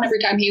goes on every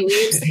time he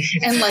leaves.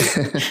 And like,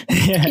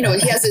 you know,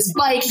 he has his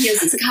bike, he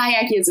has his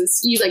kayak, he has his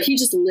skis, like he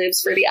just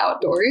lives for the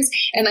outdoors.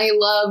 And I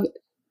love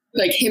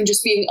like him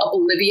just being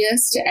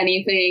oblivious to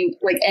anything,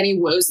 like any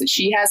woes that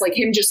she has, like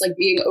him just like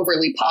being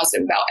overly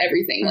positive about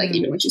everything, like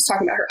even when she's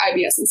talking about her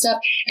IBS and stuff,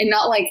 and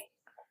not like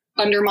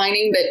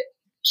undermining that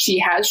she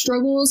has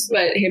struggles,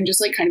 but him just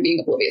like kind of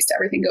being oblivious to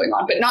everything going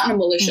on, but not in a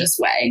malicious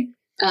way.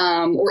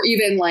 Or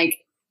even like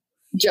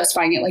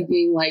justifying it, like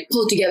being like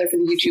pull it together for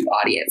the YouTube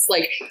audience.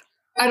 Like,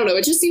 I don't know.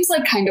 It just seems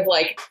like kind of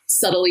like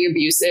subtly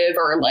abusive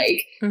or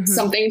like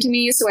something to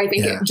me. So I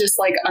think it just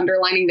like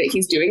underlining that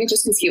he's doing it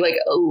just because he like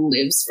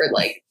lives for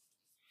like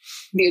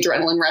the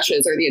adrenaline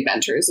rushes or the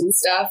adventures and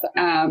stuff.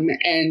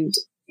 And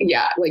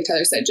yeah, like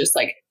Tyler said, just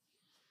like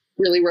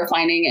really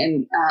refining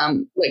and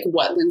like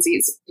what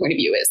Lindsay's point of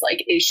view is.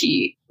 Like, is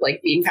she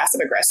like being passive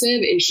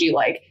aggressive? Is she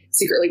like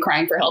secretly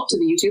crying for help to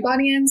the YouTube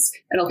audience?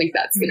 I don't think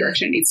that's the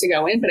direction it needs to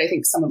go in, but I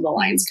think some of the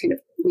lines kind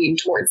of lean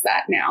towards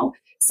that now.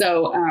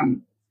 So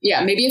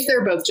yeah, maybe if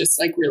they're both just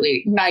like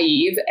really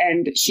naive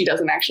and she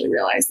doesn't actually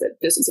realize that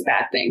this is a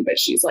bad thing, but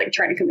she's like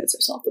trying to convince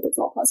herself that it's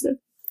all positive.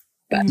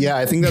 But yeah,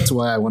 I think that's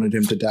why I wanted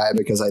him to die,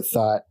 because I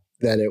thought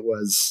that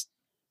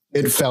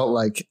it felt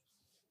like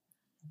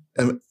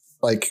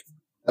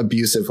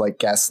abusive, like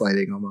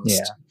gaslighting almost.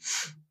 Yeah.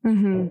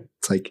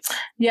 It's like,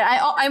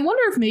 yeah, I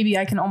wonder if maybe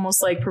I can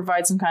almost like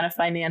provide some kind of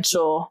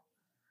financial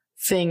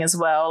thing as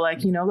well.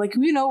 Like, we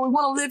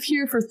want to live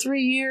here for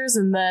 3 years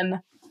and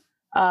then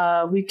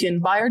we can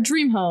buy our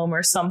dream home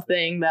or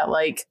something that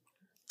like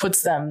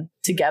puts them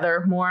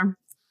together more.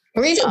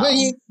 Or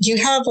even, you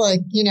have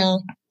like,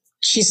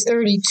 she's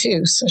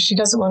 32, so she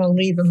doesn't want to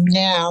leave him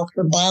now.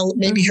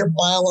 Maybe her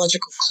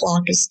biological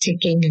clock is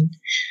ticking and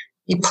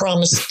he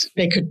promised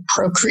they could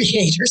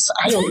procreate or so.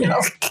 I don't know.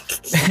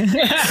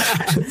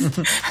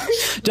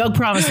 Doug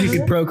promised we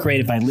could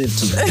procreate if I lived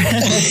here.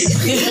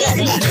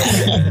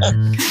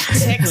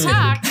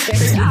 TikTok.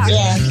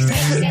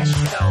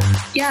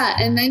 yeah,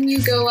 and then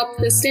you go up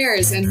the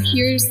stairs and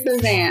here's the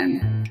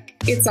van.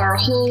 It's our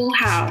whole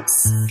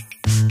house.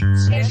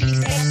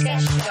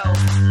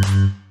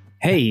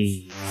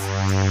 Hey,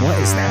 what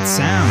is that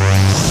sound?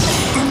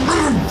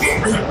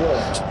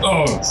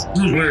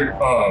 Excuse me,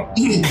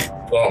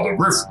 the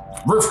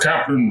riff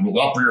captain will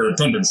up your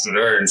attendance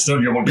today and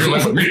study about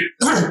dealing with me.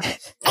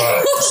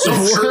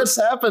 what's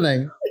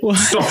happening?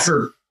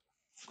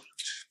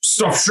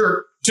 Stuff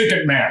shirt,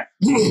 ticket man.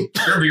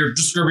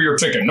 Just give me your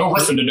ticket. No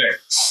riffing today.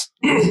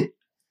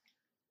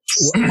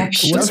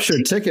 Stuff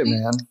shirt ticket,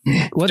 man.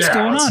 What's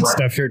going on, right.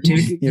 Stuff shirt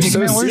ticket? You're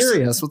so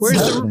serious. What's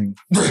happening?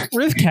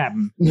 Riff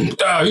captain.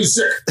 He's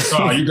sick.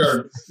 You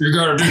gotta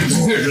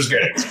do. Just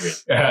kidding.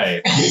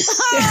 Hey. Riff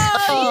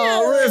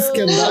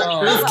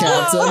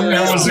captain.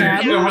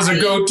 That was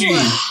a goatee.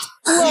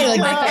 What a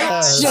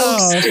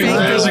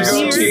There's a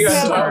goatee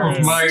on top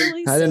of my.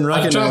 I didn't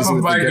recognize it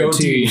with the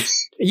goatee.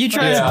 Are you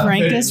trying to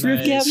prank us,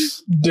 Riff captain?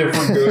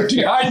 Different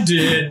goatee. I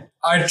did.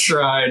 I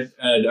tried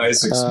and I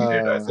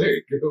succeeded, I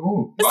think.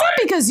 Ooh, Is that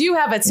because you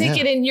have a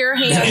ticket in your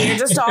hand and you're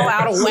just all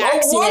out of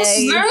whack today? What's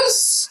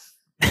this?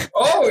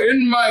 Oh,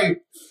 in my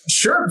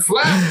shirt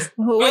flap.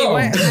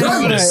 Wait,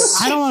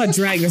 Goodness. I don't want to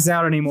drag this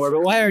out anymore,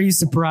 but why are you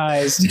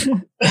surprised?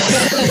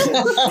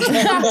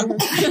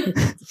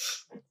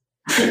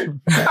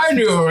 I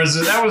knew it was.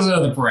 That was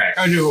another prank.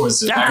 I knew it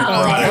was.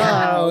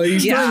 Oh,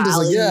 he's doing this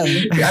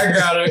again. I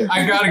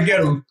gotta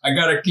get them. I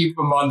gotta keep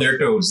them on their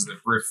toes. The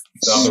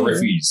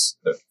riffies,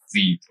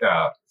 the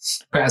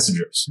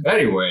passengers.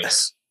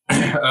 Anyways,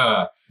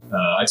 I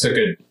took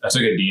a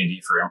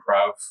D&D for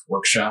improv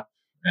workshop,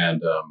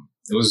 and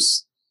it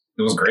was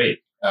great.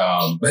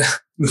 There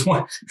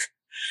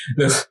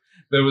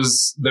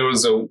was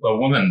a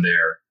woman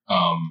there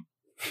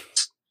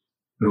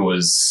who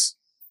was.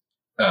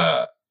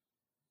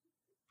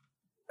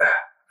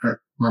 I don't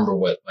remember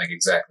what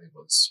exactly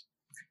was.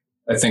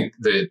 I think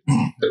the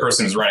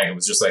person who's running it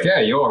was just like, yeah,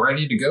 you all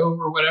ready to go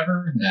or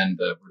whatever? And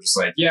we're just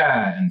like,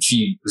 yeah. And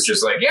she was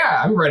just like,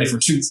 yeah, I'm ready for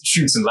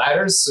shoots and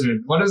ladders.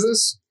 What is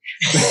this?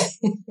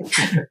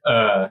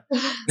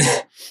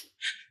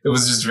 It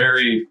was just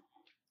very,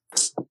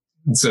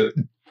 to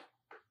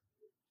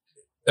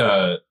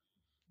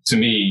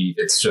me,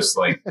 it's just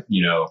like,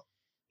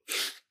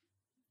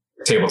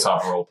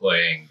 tabletop role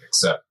playing,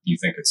 except you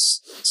think it's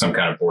some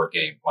kind of board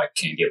game like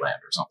Candyland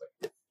or something.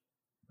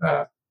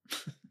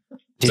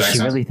 Did she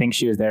really think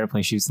she was there to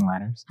play Shoots and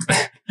Ladders?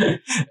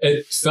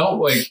 It felt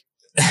like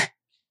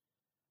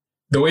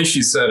the way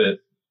she said it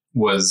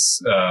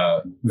was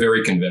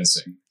very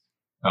convincing.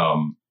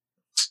 But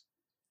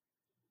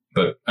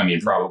I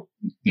mean, probably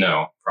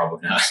not.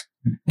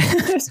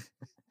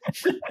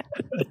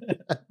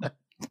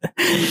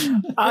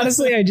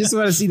 Honestly, I just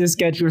want to see the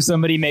sketch where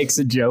somebody makes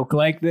a joke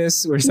like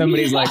this, where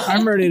somebody's like,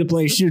 I'm ready to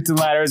play Shoots and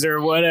Ladders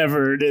or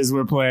whatever it is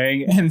we're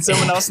playing. And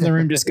someone else in the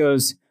room just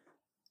goes,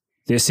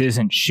 this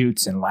isn't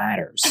Shoots and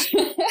Ladders.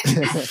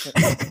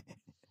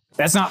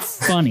 That's not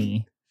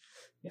funny.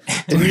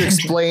 Did you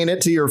explain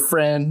it to your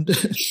friend?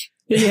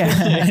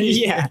 Yeah,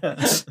 yeah.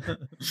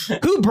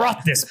 Who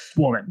brought this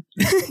woman?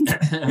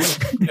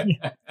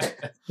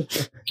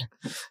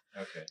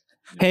 Okay.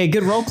 Hey,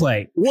 good role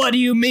play. What do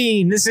you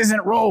mean? This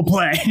isn't role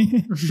play.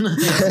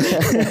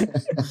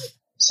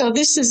 So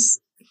this is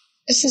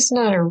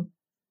not a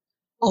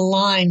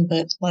line,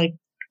 but like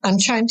I'm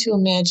trying to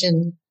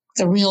imagine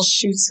the real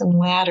chutes and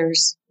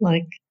ladders,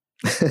 like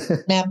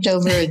mapped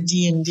over a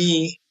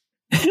D&D.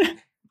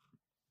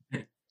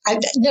 I've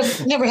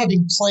never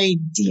having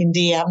played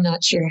D&D, I'm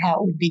not sure how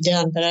it would be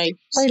done, but I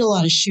played a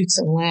lot of chutes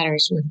and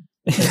ladders when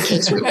the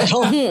kids were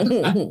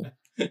little.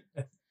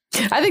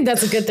 I think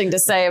that's a good thing to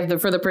say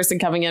for the person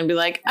coming in and be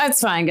like,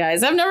 it's fine,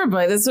 guys. I've never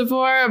played this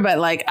before, but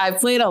like I've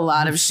played a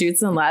lot of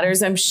chutes and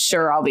ladders. I'm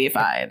sure I'll be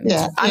fine.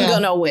 Yeah, I'm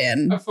going to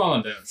win. I've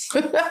fallen down.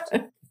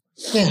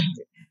 Yeah.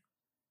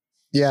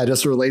 Yeah,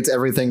 just relates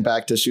everything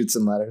back to chutes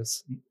and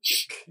ladders.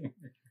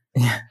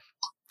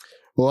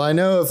 Well, I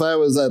know if I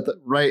was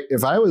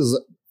if I was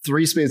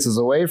 3 spaces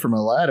away from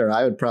a ladder,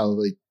 I would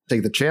probably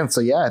take the chance. So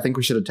yeah, I think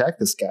we should attack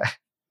this guy.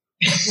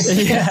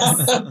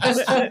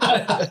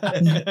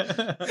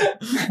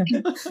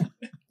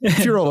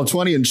 If you roll a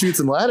 20 in chutes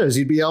and ladders,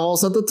 you'd be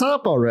almost at the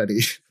top already.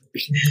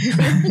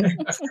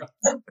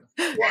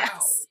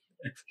 Wow.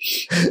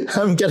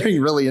 I'm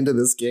getting really into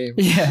this game.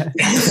 Yeah.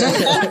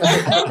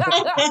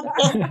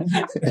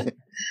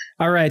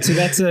 All right, so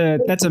that's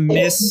a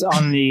miss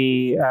on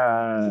the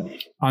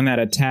on that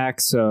attack,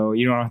 so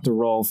you don't have to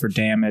roll for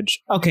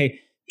damage. Okay,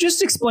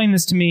 just explain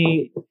this to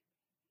me.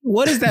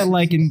 What is that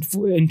like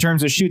in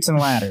terms of chutes and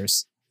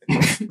ladders?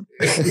 Is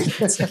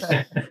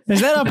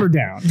that up or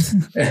down?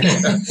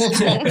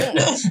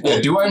 Yeah,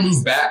 do I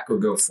move back or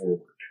go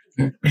forward?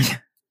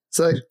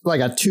 So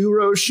like a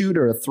 2-row chute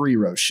or a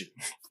 3-row chute?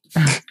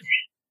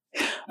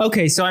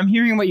 Okay, so I'm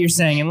hearing what you're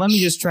saying, and let me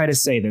just try to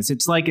say this.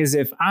 It's like as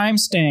if I'm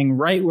staying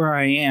right where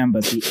I am,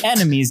 but the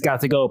enemy's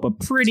got to go up a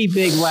pretty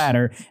big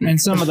ladder, and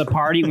some of the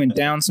party went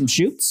down some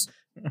chutes.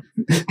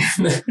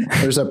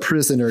 There's a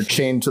prisoner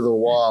chained to the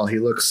wall. He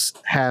looks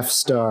half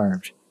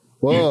starved.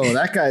 Whoa,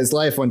 that guy's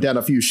life went down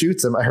a few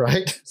chutes, am I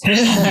right?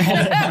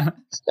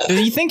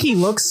 Do you think he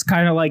looks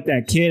kind of like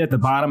that kid at the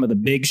bottom of the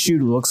big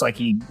chute who looks like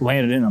he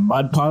landed in a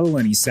mud puddle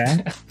and he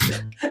sat?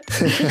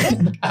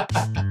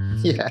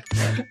 Yeah.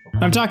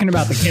 I'm talking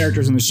about the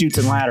characters in the Chutes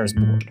and Ladders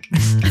board.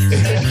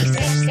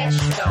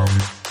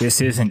 This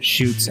isn't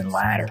Chutes and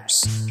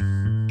Ladders.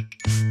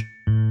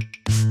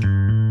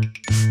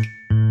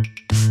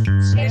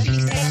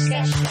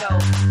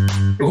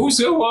 Who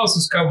else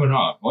is coming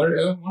on? What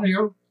are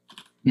you?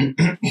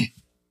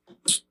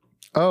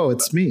 Oh,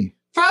 it's me.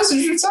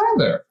 Passenger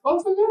Tyler.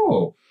 Oh,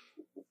 hello.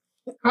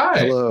 Hi.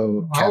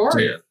 Hello, How Captain.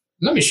 are you?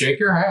 Let me shake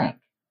your hand.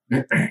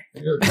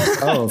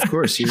 Oh, of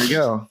course. Here we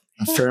go.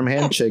 A firm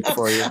handshake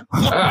for you.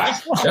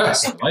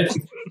 Yes.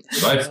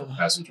 Delightful,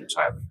 Passenger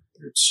Tyler.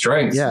 Your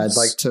strength. Yeah, I'd is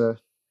like to.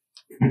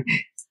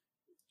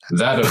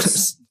 that of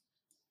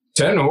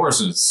 10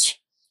 horses.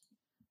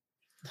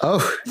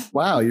 Oh,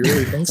 wow. You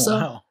really think so?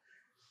 Wow.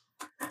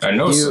 I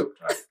know so.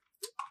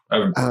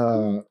 I've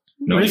known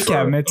you Riff for a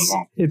Cam, long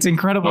it's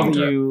incredible long that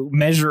time. you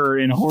measure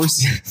in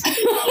horses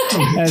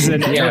as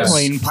an Yes.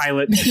 airplane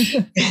pilot.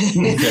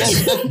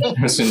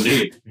 yes,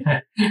 indeed.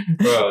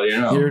 Well,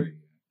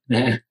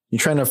 You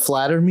trying to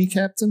flatter me,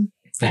 Captain?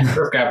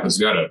 Riff Captain's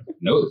got to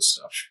know this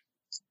stuff.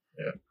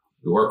 Yeah.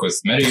 We work with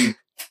many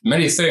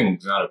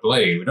things on a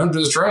plane. We don't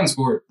just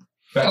transport.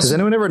 Has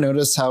anyone ever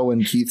noticed how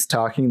when Keith's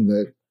talking,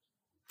 the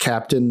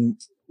captain,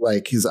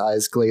 like his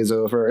eyes glaze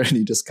over and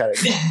he just kind of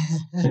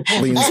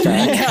leans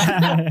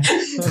back?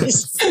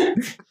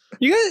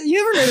 You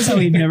ever notice how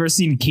we've never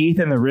seen Keith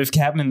and the Riff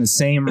Captain in the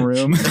same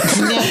room?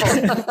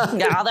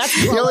 Yeah, that's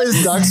He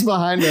always ducks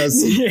behind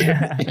us.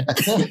 Yeah.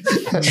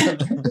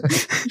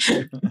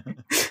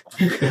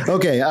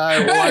 Okay,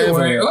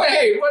 well,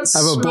 Hey, what's I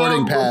have a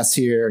boarding pass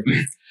here.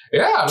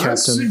 Yeah,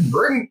 let's Captain. see,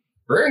 bring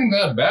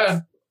that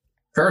bad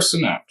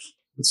person out.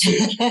 Let's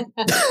see.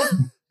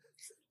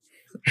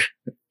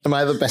 Am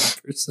I the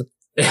bad person?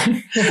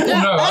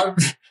 No,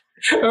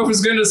 I was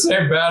going to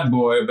say bad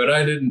boy, but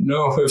I didn't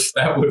know if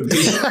that would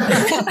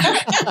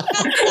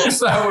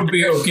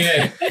be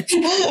okay.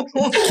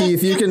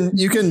 Keith,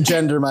 you can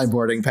gender my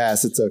boarding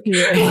pass. It's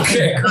okay.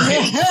 Okay,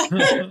 great.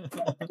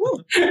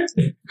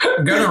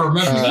 I'm gonna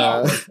remember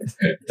that.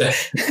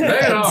 Lay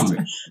it on me.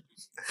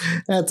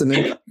 That's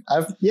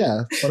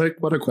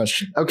what a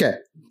question. Okay.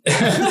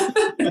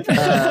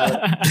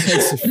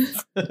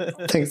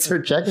 Thanks for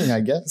checking,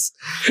 I guess.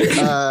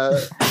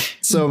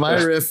 So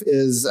my riff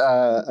is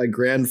a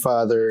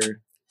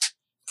grandfather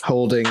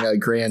holding a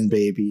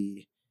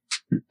grandbaby,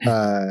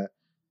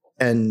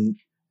 and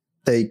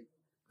the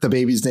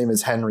baby's name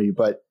is Henry,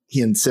 but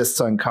he insists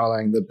on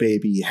calling the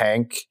baby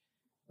Hank.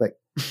 Like,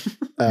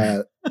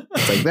 it's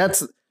like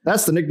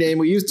that's the nickname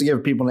we used to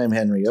give people named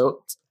Henry.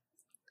 Oh,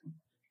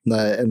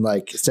 and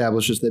like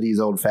establishes that he's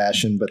old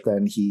fashioned, but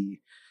then he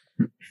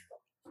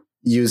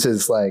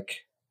uses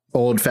like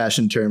old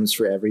fashioned terms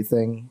for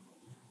everything,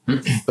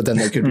 but then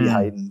they could be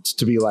heightened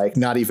to be like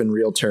not even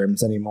real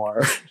terms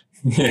anymore.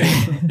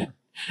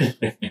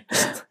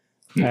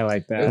 I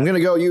like that. I'm gonna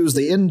go use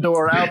the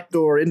indoor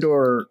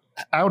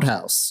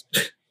outhouse.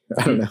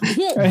 I don't know.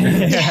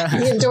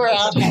 The indoor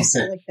outhouse.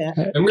 I like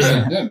that.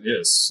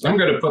 I'm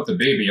gonna put the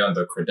baby on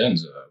the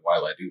credenza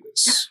while I do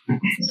this.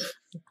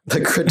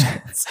 The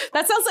credenza.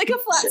 That sounds like a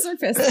flat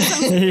surface.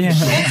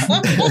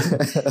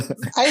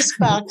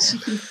 Icebox.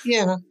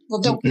 Yeah.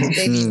 Well, don't put the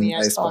baby in the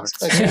icebox.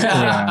 But,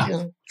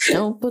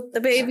 Don't put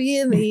the baby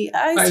in the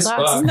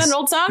icebox. Isn't that an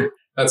old song?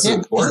 That's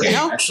important,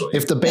 actually.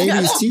 If the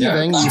baby's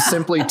teething, you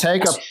simply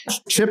take a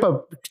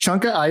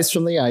chunk of ice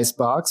from the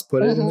icebox,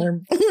 put it in there,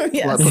 put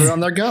it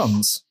on their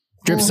gums.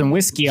 Drip some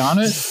whiskey on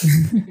it.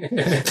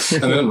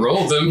 And then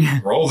roll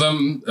them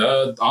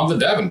on the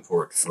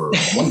Davenport for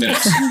 1 minute.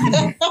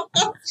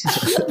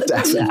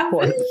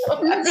 Davenport.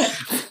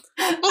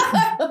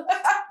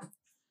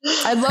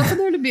 I'd love for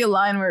there to be a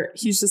line where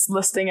he's just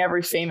listing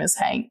every famous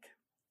Hank.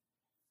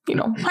 You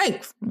know,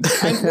 Hank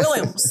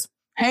Williams.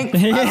 Hank,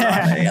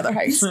 any other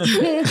Hanks.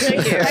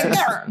 Hank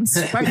Barnes.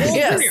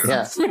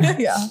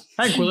 Yeah.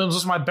 Hank Williams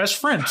was my best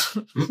friend.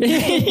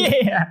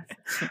 Yeah.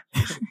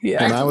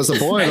 When I was a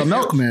boy, the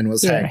milkman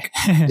was Hank.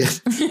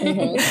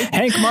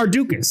 Hank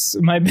Mardukas.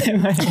 My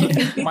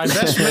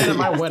best friend at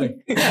my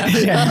wedding.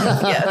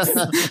 Yes.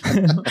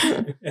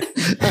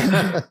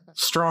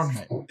 Strong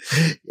name.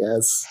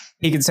 Yes.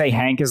 You could say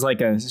Hank is like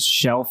a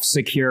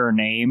shelf-secure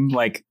name,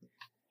 like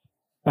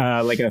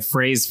a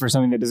phrase for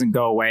something that doesn't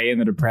go away in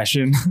the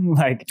Depression.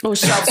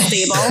 Shelf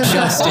stable.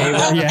 Shelf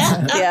stable,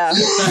 yeah.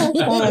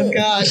 Oh,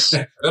 gosh.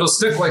 It'll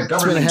stick like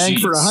government It's been Hank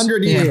cheese. for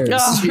 100 years.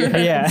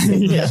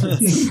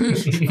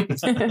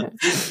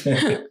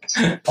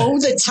 Oh,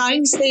 the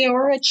times they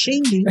are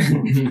a-changing.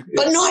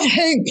 But not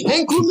Hank.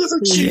 Hank will never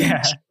change.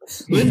 Yeah.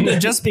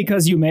 Just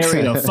because you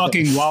married a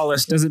fucking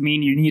Wallace doesn't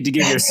mean you need to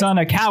give your son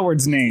a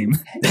coward's name.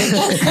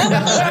 That's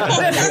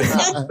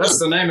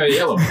the name of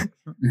Yellow.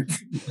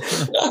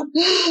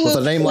 With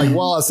a name like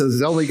Wallace,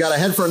 has only got a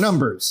head for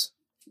numbers.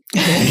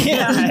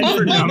 Head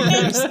for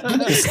numbers.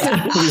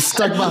 He's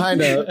stuck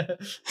behind a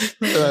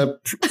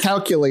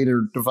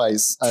calculator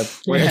device. I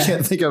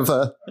can't think of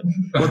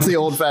what's the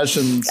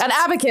old-fashioned... An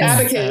abacus.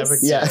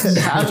 Abacus. Yeah,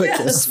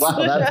 abacus.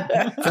 Wow,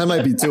 that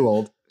might be too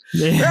old.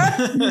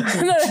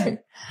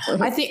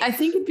 I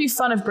think it'd be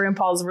fun if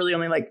Grandpa was really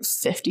only like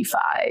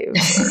 55.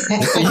 He's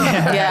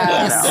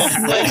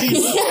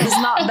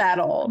not that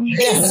old.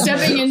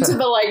 Stepping into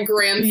the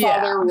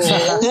grandfather role.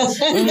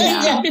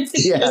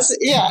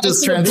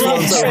 Just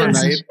transforms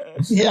overnight.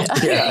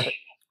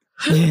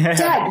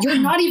 Dad, you're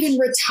not even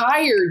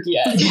retired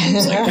yet.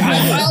 He's like,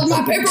 I filed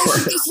my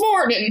paperwork this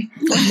morning.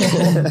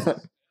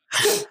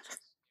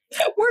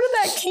 Where did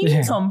that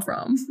cane come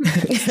from?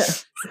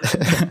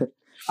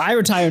 I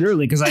retired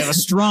early because I have a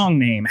strong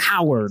name,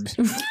 Howard.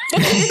 He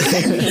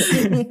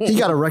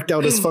got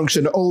erectile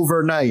dysfunction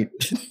overnight.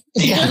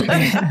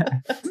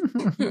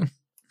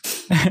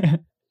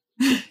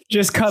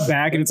 Just cut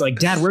back and it's like,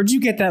 Dad, where'd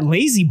you get that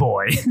lazy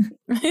boy?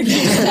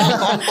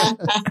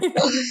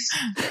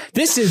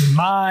 This is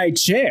my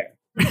chair.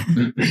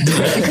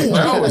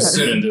 I always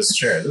sit in this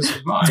chair. This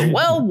is mine.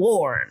 Well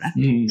worn.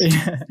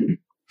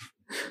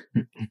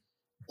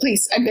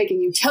 Please, I'm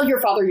begging you, tell your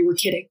father you were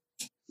kidding.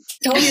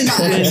 Tell him you're not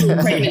actually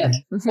pregnant.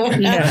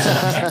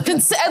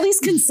 At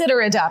least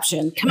consider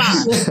adoption. Come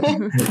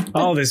on.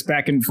 All this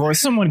back and forth.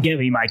 Someone give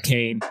me my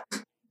cane.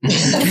 Did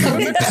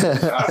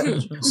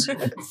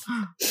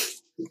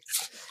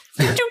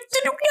you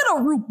get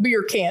a root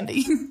beer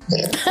candy?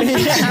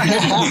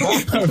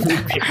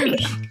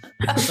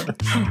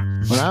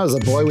 When I was a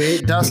boy, we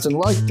ate dust and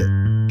liked it.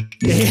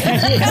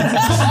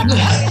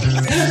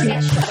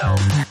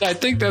 I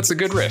think that's a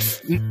good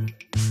riff.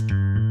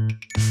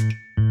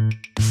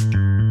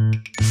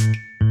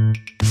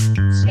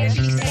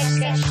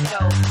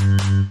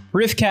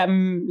 Riff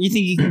Captain, you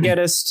think you can get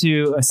us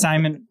to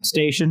assignment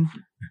station?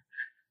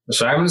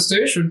 Assignment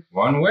station,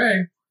 one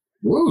way.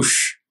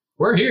 Whoosh,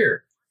 we're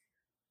here.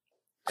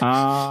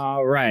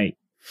 All right.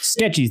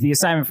 Sketchies, the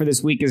assignment for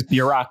this week is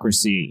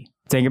bureaucracy.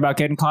 Think about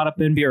getting caught up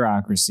in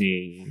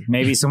bureaucracy.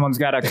 Maybe someone's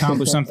got to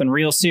accomplish something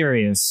real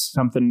serious,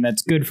 something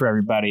that's good for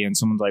everybody, and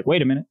someone's like,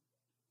 wait a minute.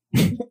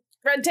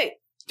 Red tape.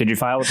 Did you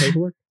file the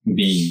paperwork?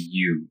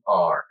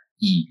 BUREAUCRACY.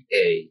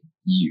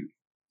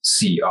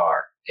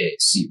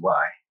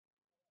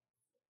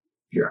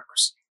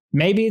 Bureaucracy.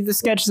 Maybe the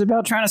sketch is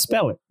about trying to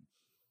spell it.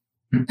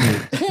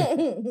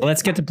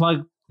 Let's get to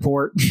plug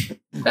port.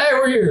 Hey,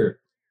 we're here.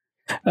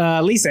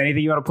 Lisa,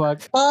 anything you want to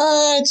plug?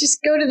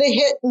 Just go to the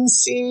Hit and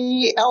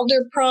see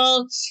Elder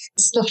Prov.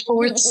 It's the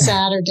fourth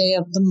Saturday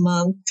of the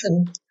month,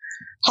 and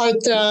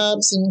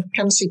Heartthrobs, and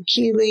come see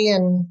Keely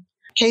and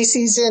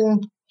Casey's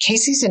in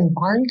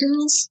Barn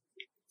Girls.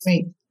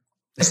 Wait,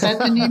 is that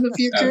the name of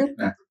your group?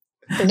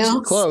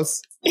 No,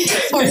 Close.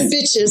 Barn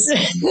Bitches.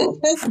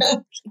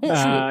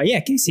 Yeah,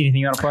 Casey,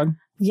 anything you want to plug?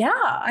 Yeah,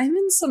 I'm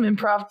in some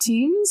improv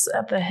teams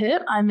at the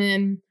Hit. I'm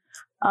in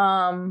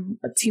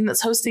a team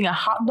that's hosting a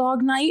hot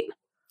dog night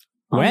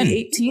on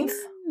the 18th.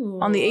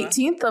 On the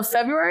 18th of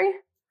February,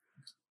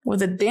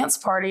 with a dance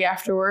party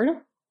afterward.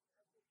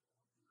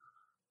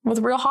 with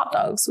real hot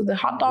dogs, with a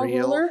hot dog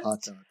Real roller.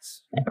 hot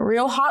dogs.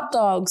 Real hot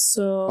dogs.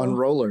 So On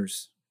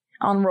rollers.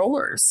 on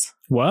rollers.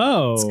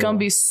 Whoa. It's gonna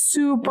be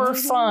super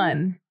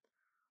fun.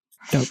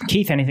 Dope.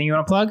 Keith, anything you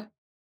want to plug?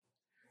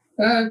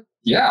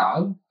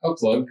 Yeah, I'll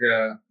plug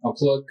the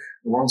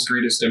world's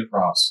greatest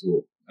improv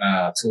school.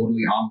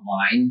 Totally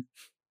online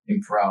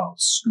improv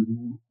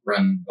school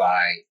run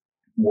by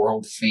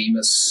world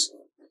famous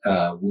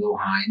Will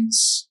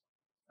Hines,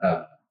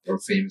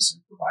 world famous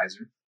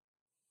improviser.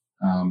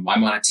 I'm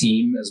on a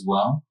team as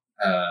well.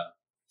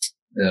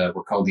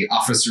 We're called the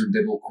Officer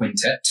Dibble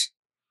Quintet.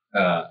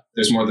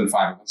 There's more than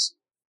 5 of us,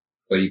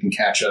 but you can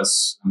catch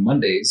us on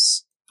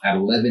Mondays at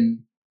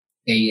 11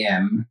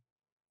 a.m.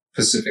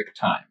 Pacific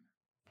time.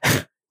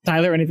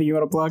 Tyler, anything you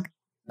want to plug?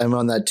 I'm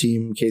on that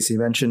team Casey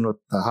mentioned with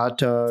the hot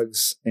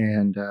dogs,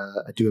 and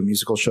I do a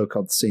musical show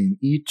called The Same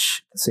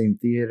Each, the same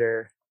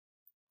theater.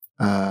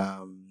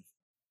 And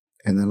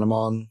then I'm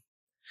on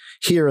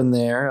here and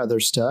there, other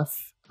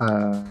stuff.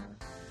 But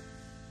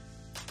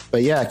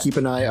yeah, keep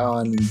an eye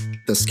on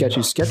the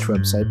Sketchy Sketch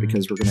website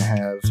because we're going to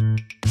have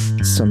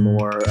some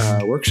more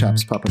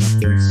workshops popping up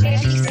there.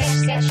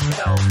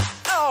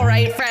 All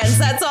right, friends,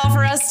 that's all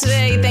for us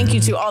today. Thank you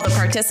to all the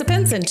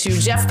participants and to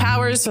Jeff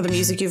Powers for the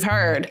music you've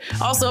heard.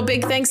 Also, a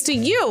big thanks to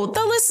you,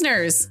 the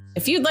listeners.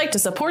 If you'd like to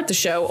support the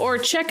show or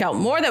check out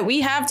more that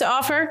we have to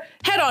offer,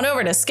 head on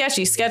over to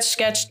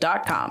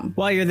sketchysketchsketch.com.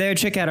 While you're there,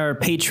 check out our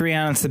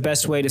Patreon. It's the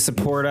best way to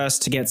support us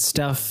to get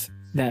stuff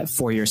that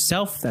for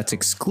yourself that's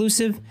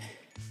exclusive.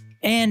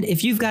 And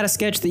if you've got a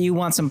sketch that you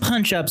want some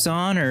punch-ups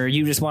on, or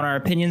you just want our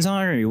opinions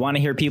on, or you want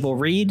to hear people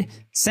read,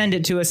 send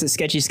it to us at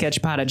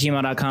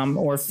sketchysketchpod@gmail.com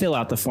or fill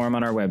out the form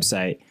on our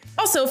website.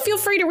 Also, feel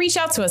free to reach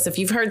out to us if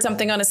you've heard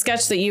something on a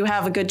sketch that you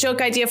have a good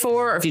joke idea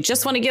for, or if you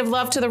just want to give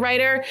love to the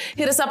writer,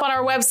 hit us up on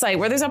our website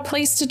where there's a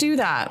place to do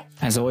that.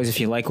 As always, if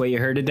you like what you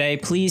heard today,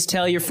 please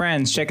tell your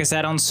friends. Check us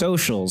out on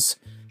socials.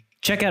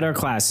 Check out our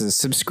classes.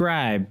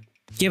 Subscribe.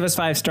 Give us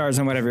 5 stars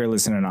on whatever you're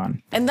listening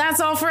on. And that's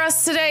all for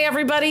us today,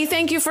 everybody.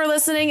 Thank you for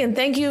listening, and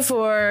thank you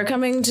for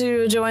coming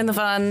to join the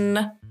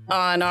fun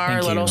on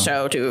our little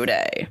show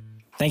today.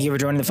 Thank you for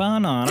joining the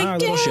fun on our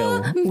little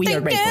show. We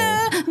are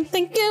grateful.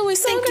 Thank you. We're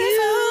so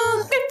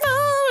grateful.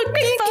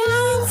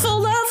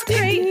 Full of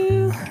great.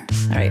 All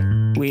right.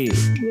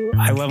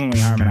 I love when we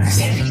harmonize.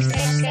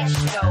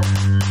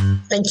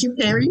 Thank you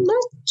very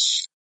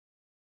much.